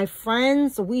 my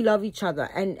friends, we love each other,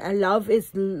 and love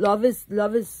is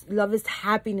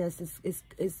happiness,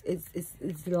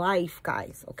 is life,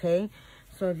 guys. Okay.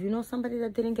 So if you know somebody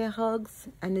that didn't get hugs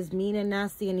and is mean and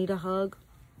nasty and need a hug,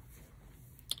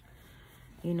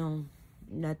 you know,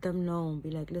 let them know.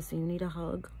 Be like, listen, you need a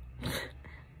hug.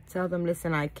 Tell them,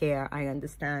 listen, I care. I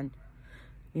understand.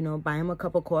 You know, buy them a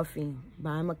cup of coffee.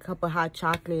 Buy them a cup of hot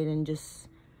chocolate and just,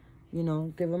 you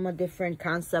know, give them a different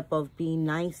concept of being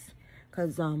nice.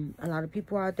 Because a lot of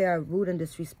people out there are rude and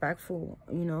disrespectful,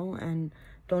 you know. And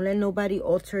don't let nobody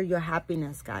alter your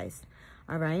happiness, guys.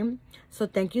 All right? So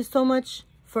thank you so much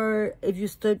for if you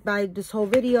stood by this whole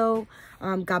video.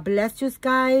 God bless you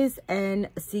guys. And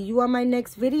see you on my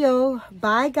next video.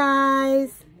 Bye,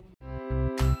 guys.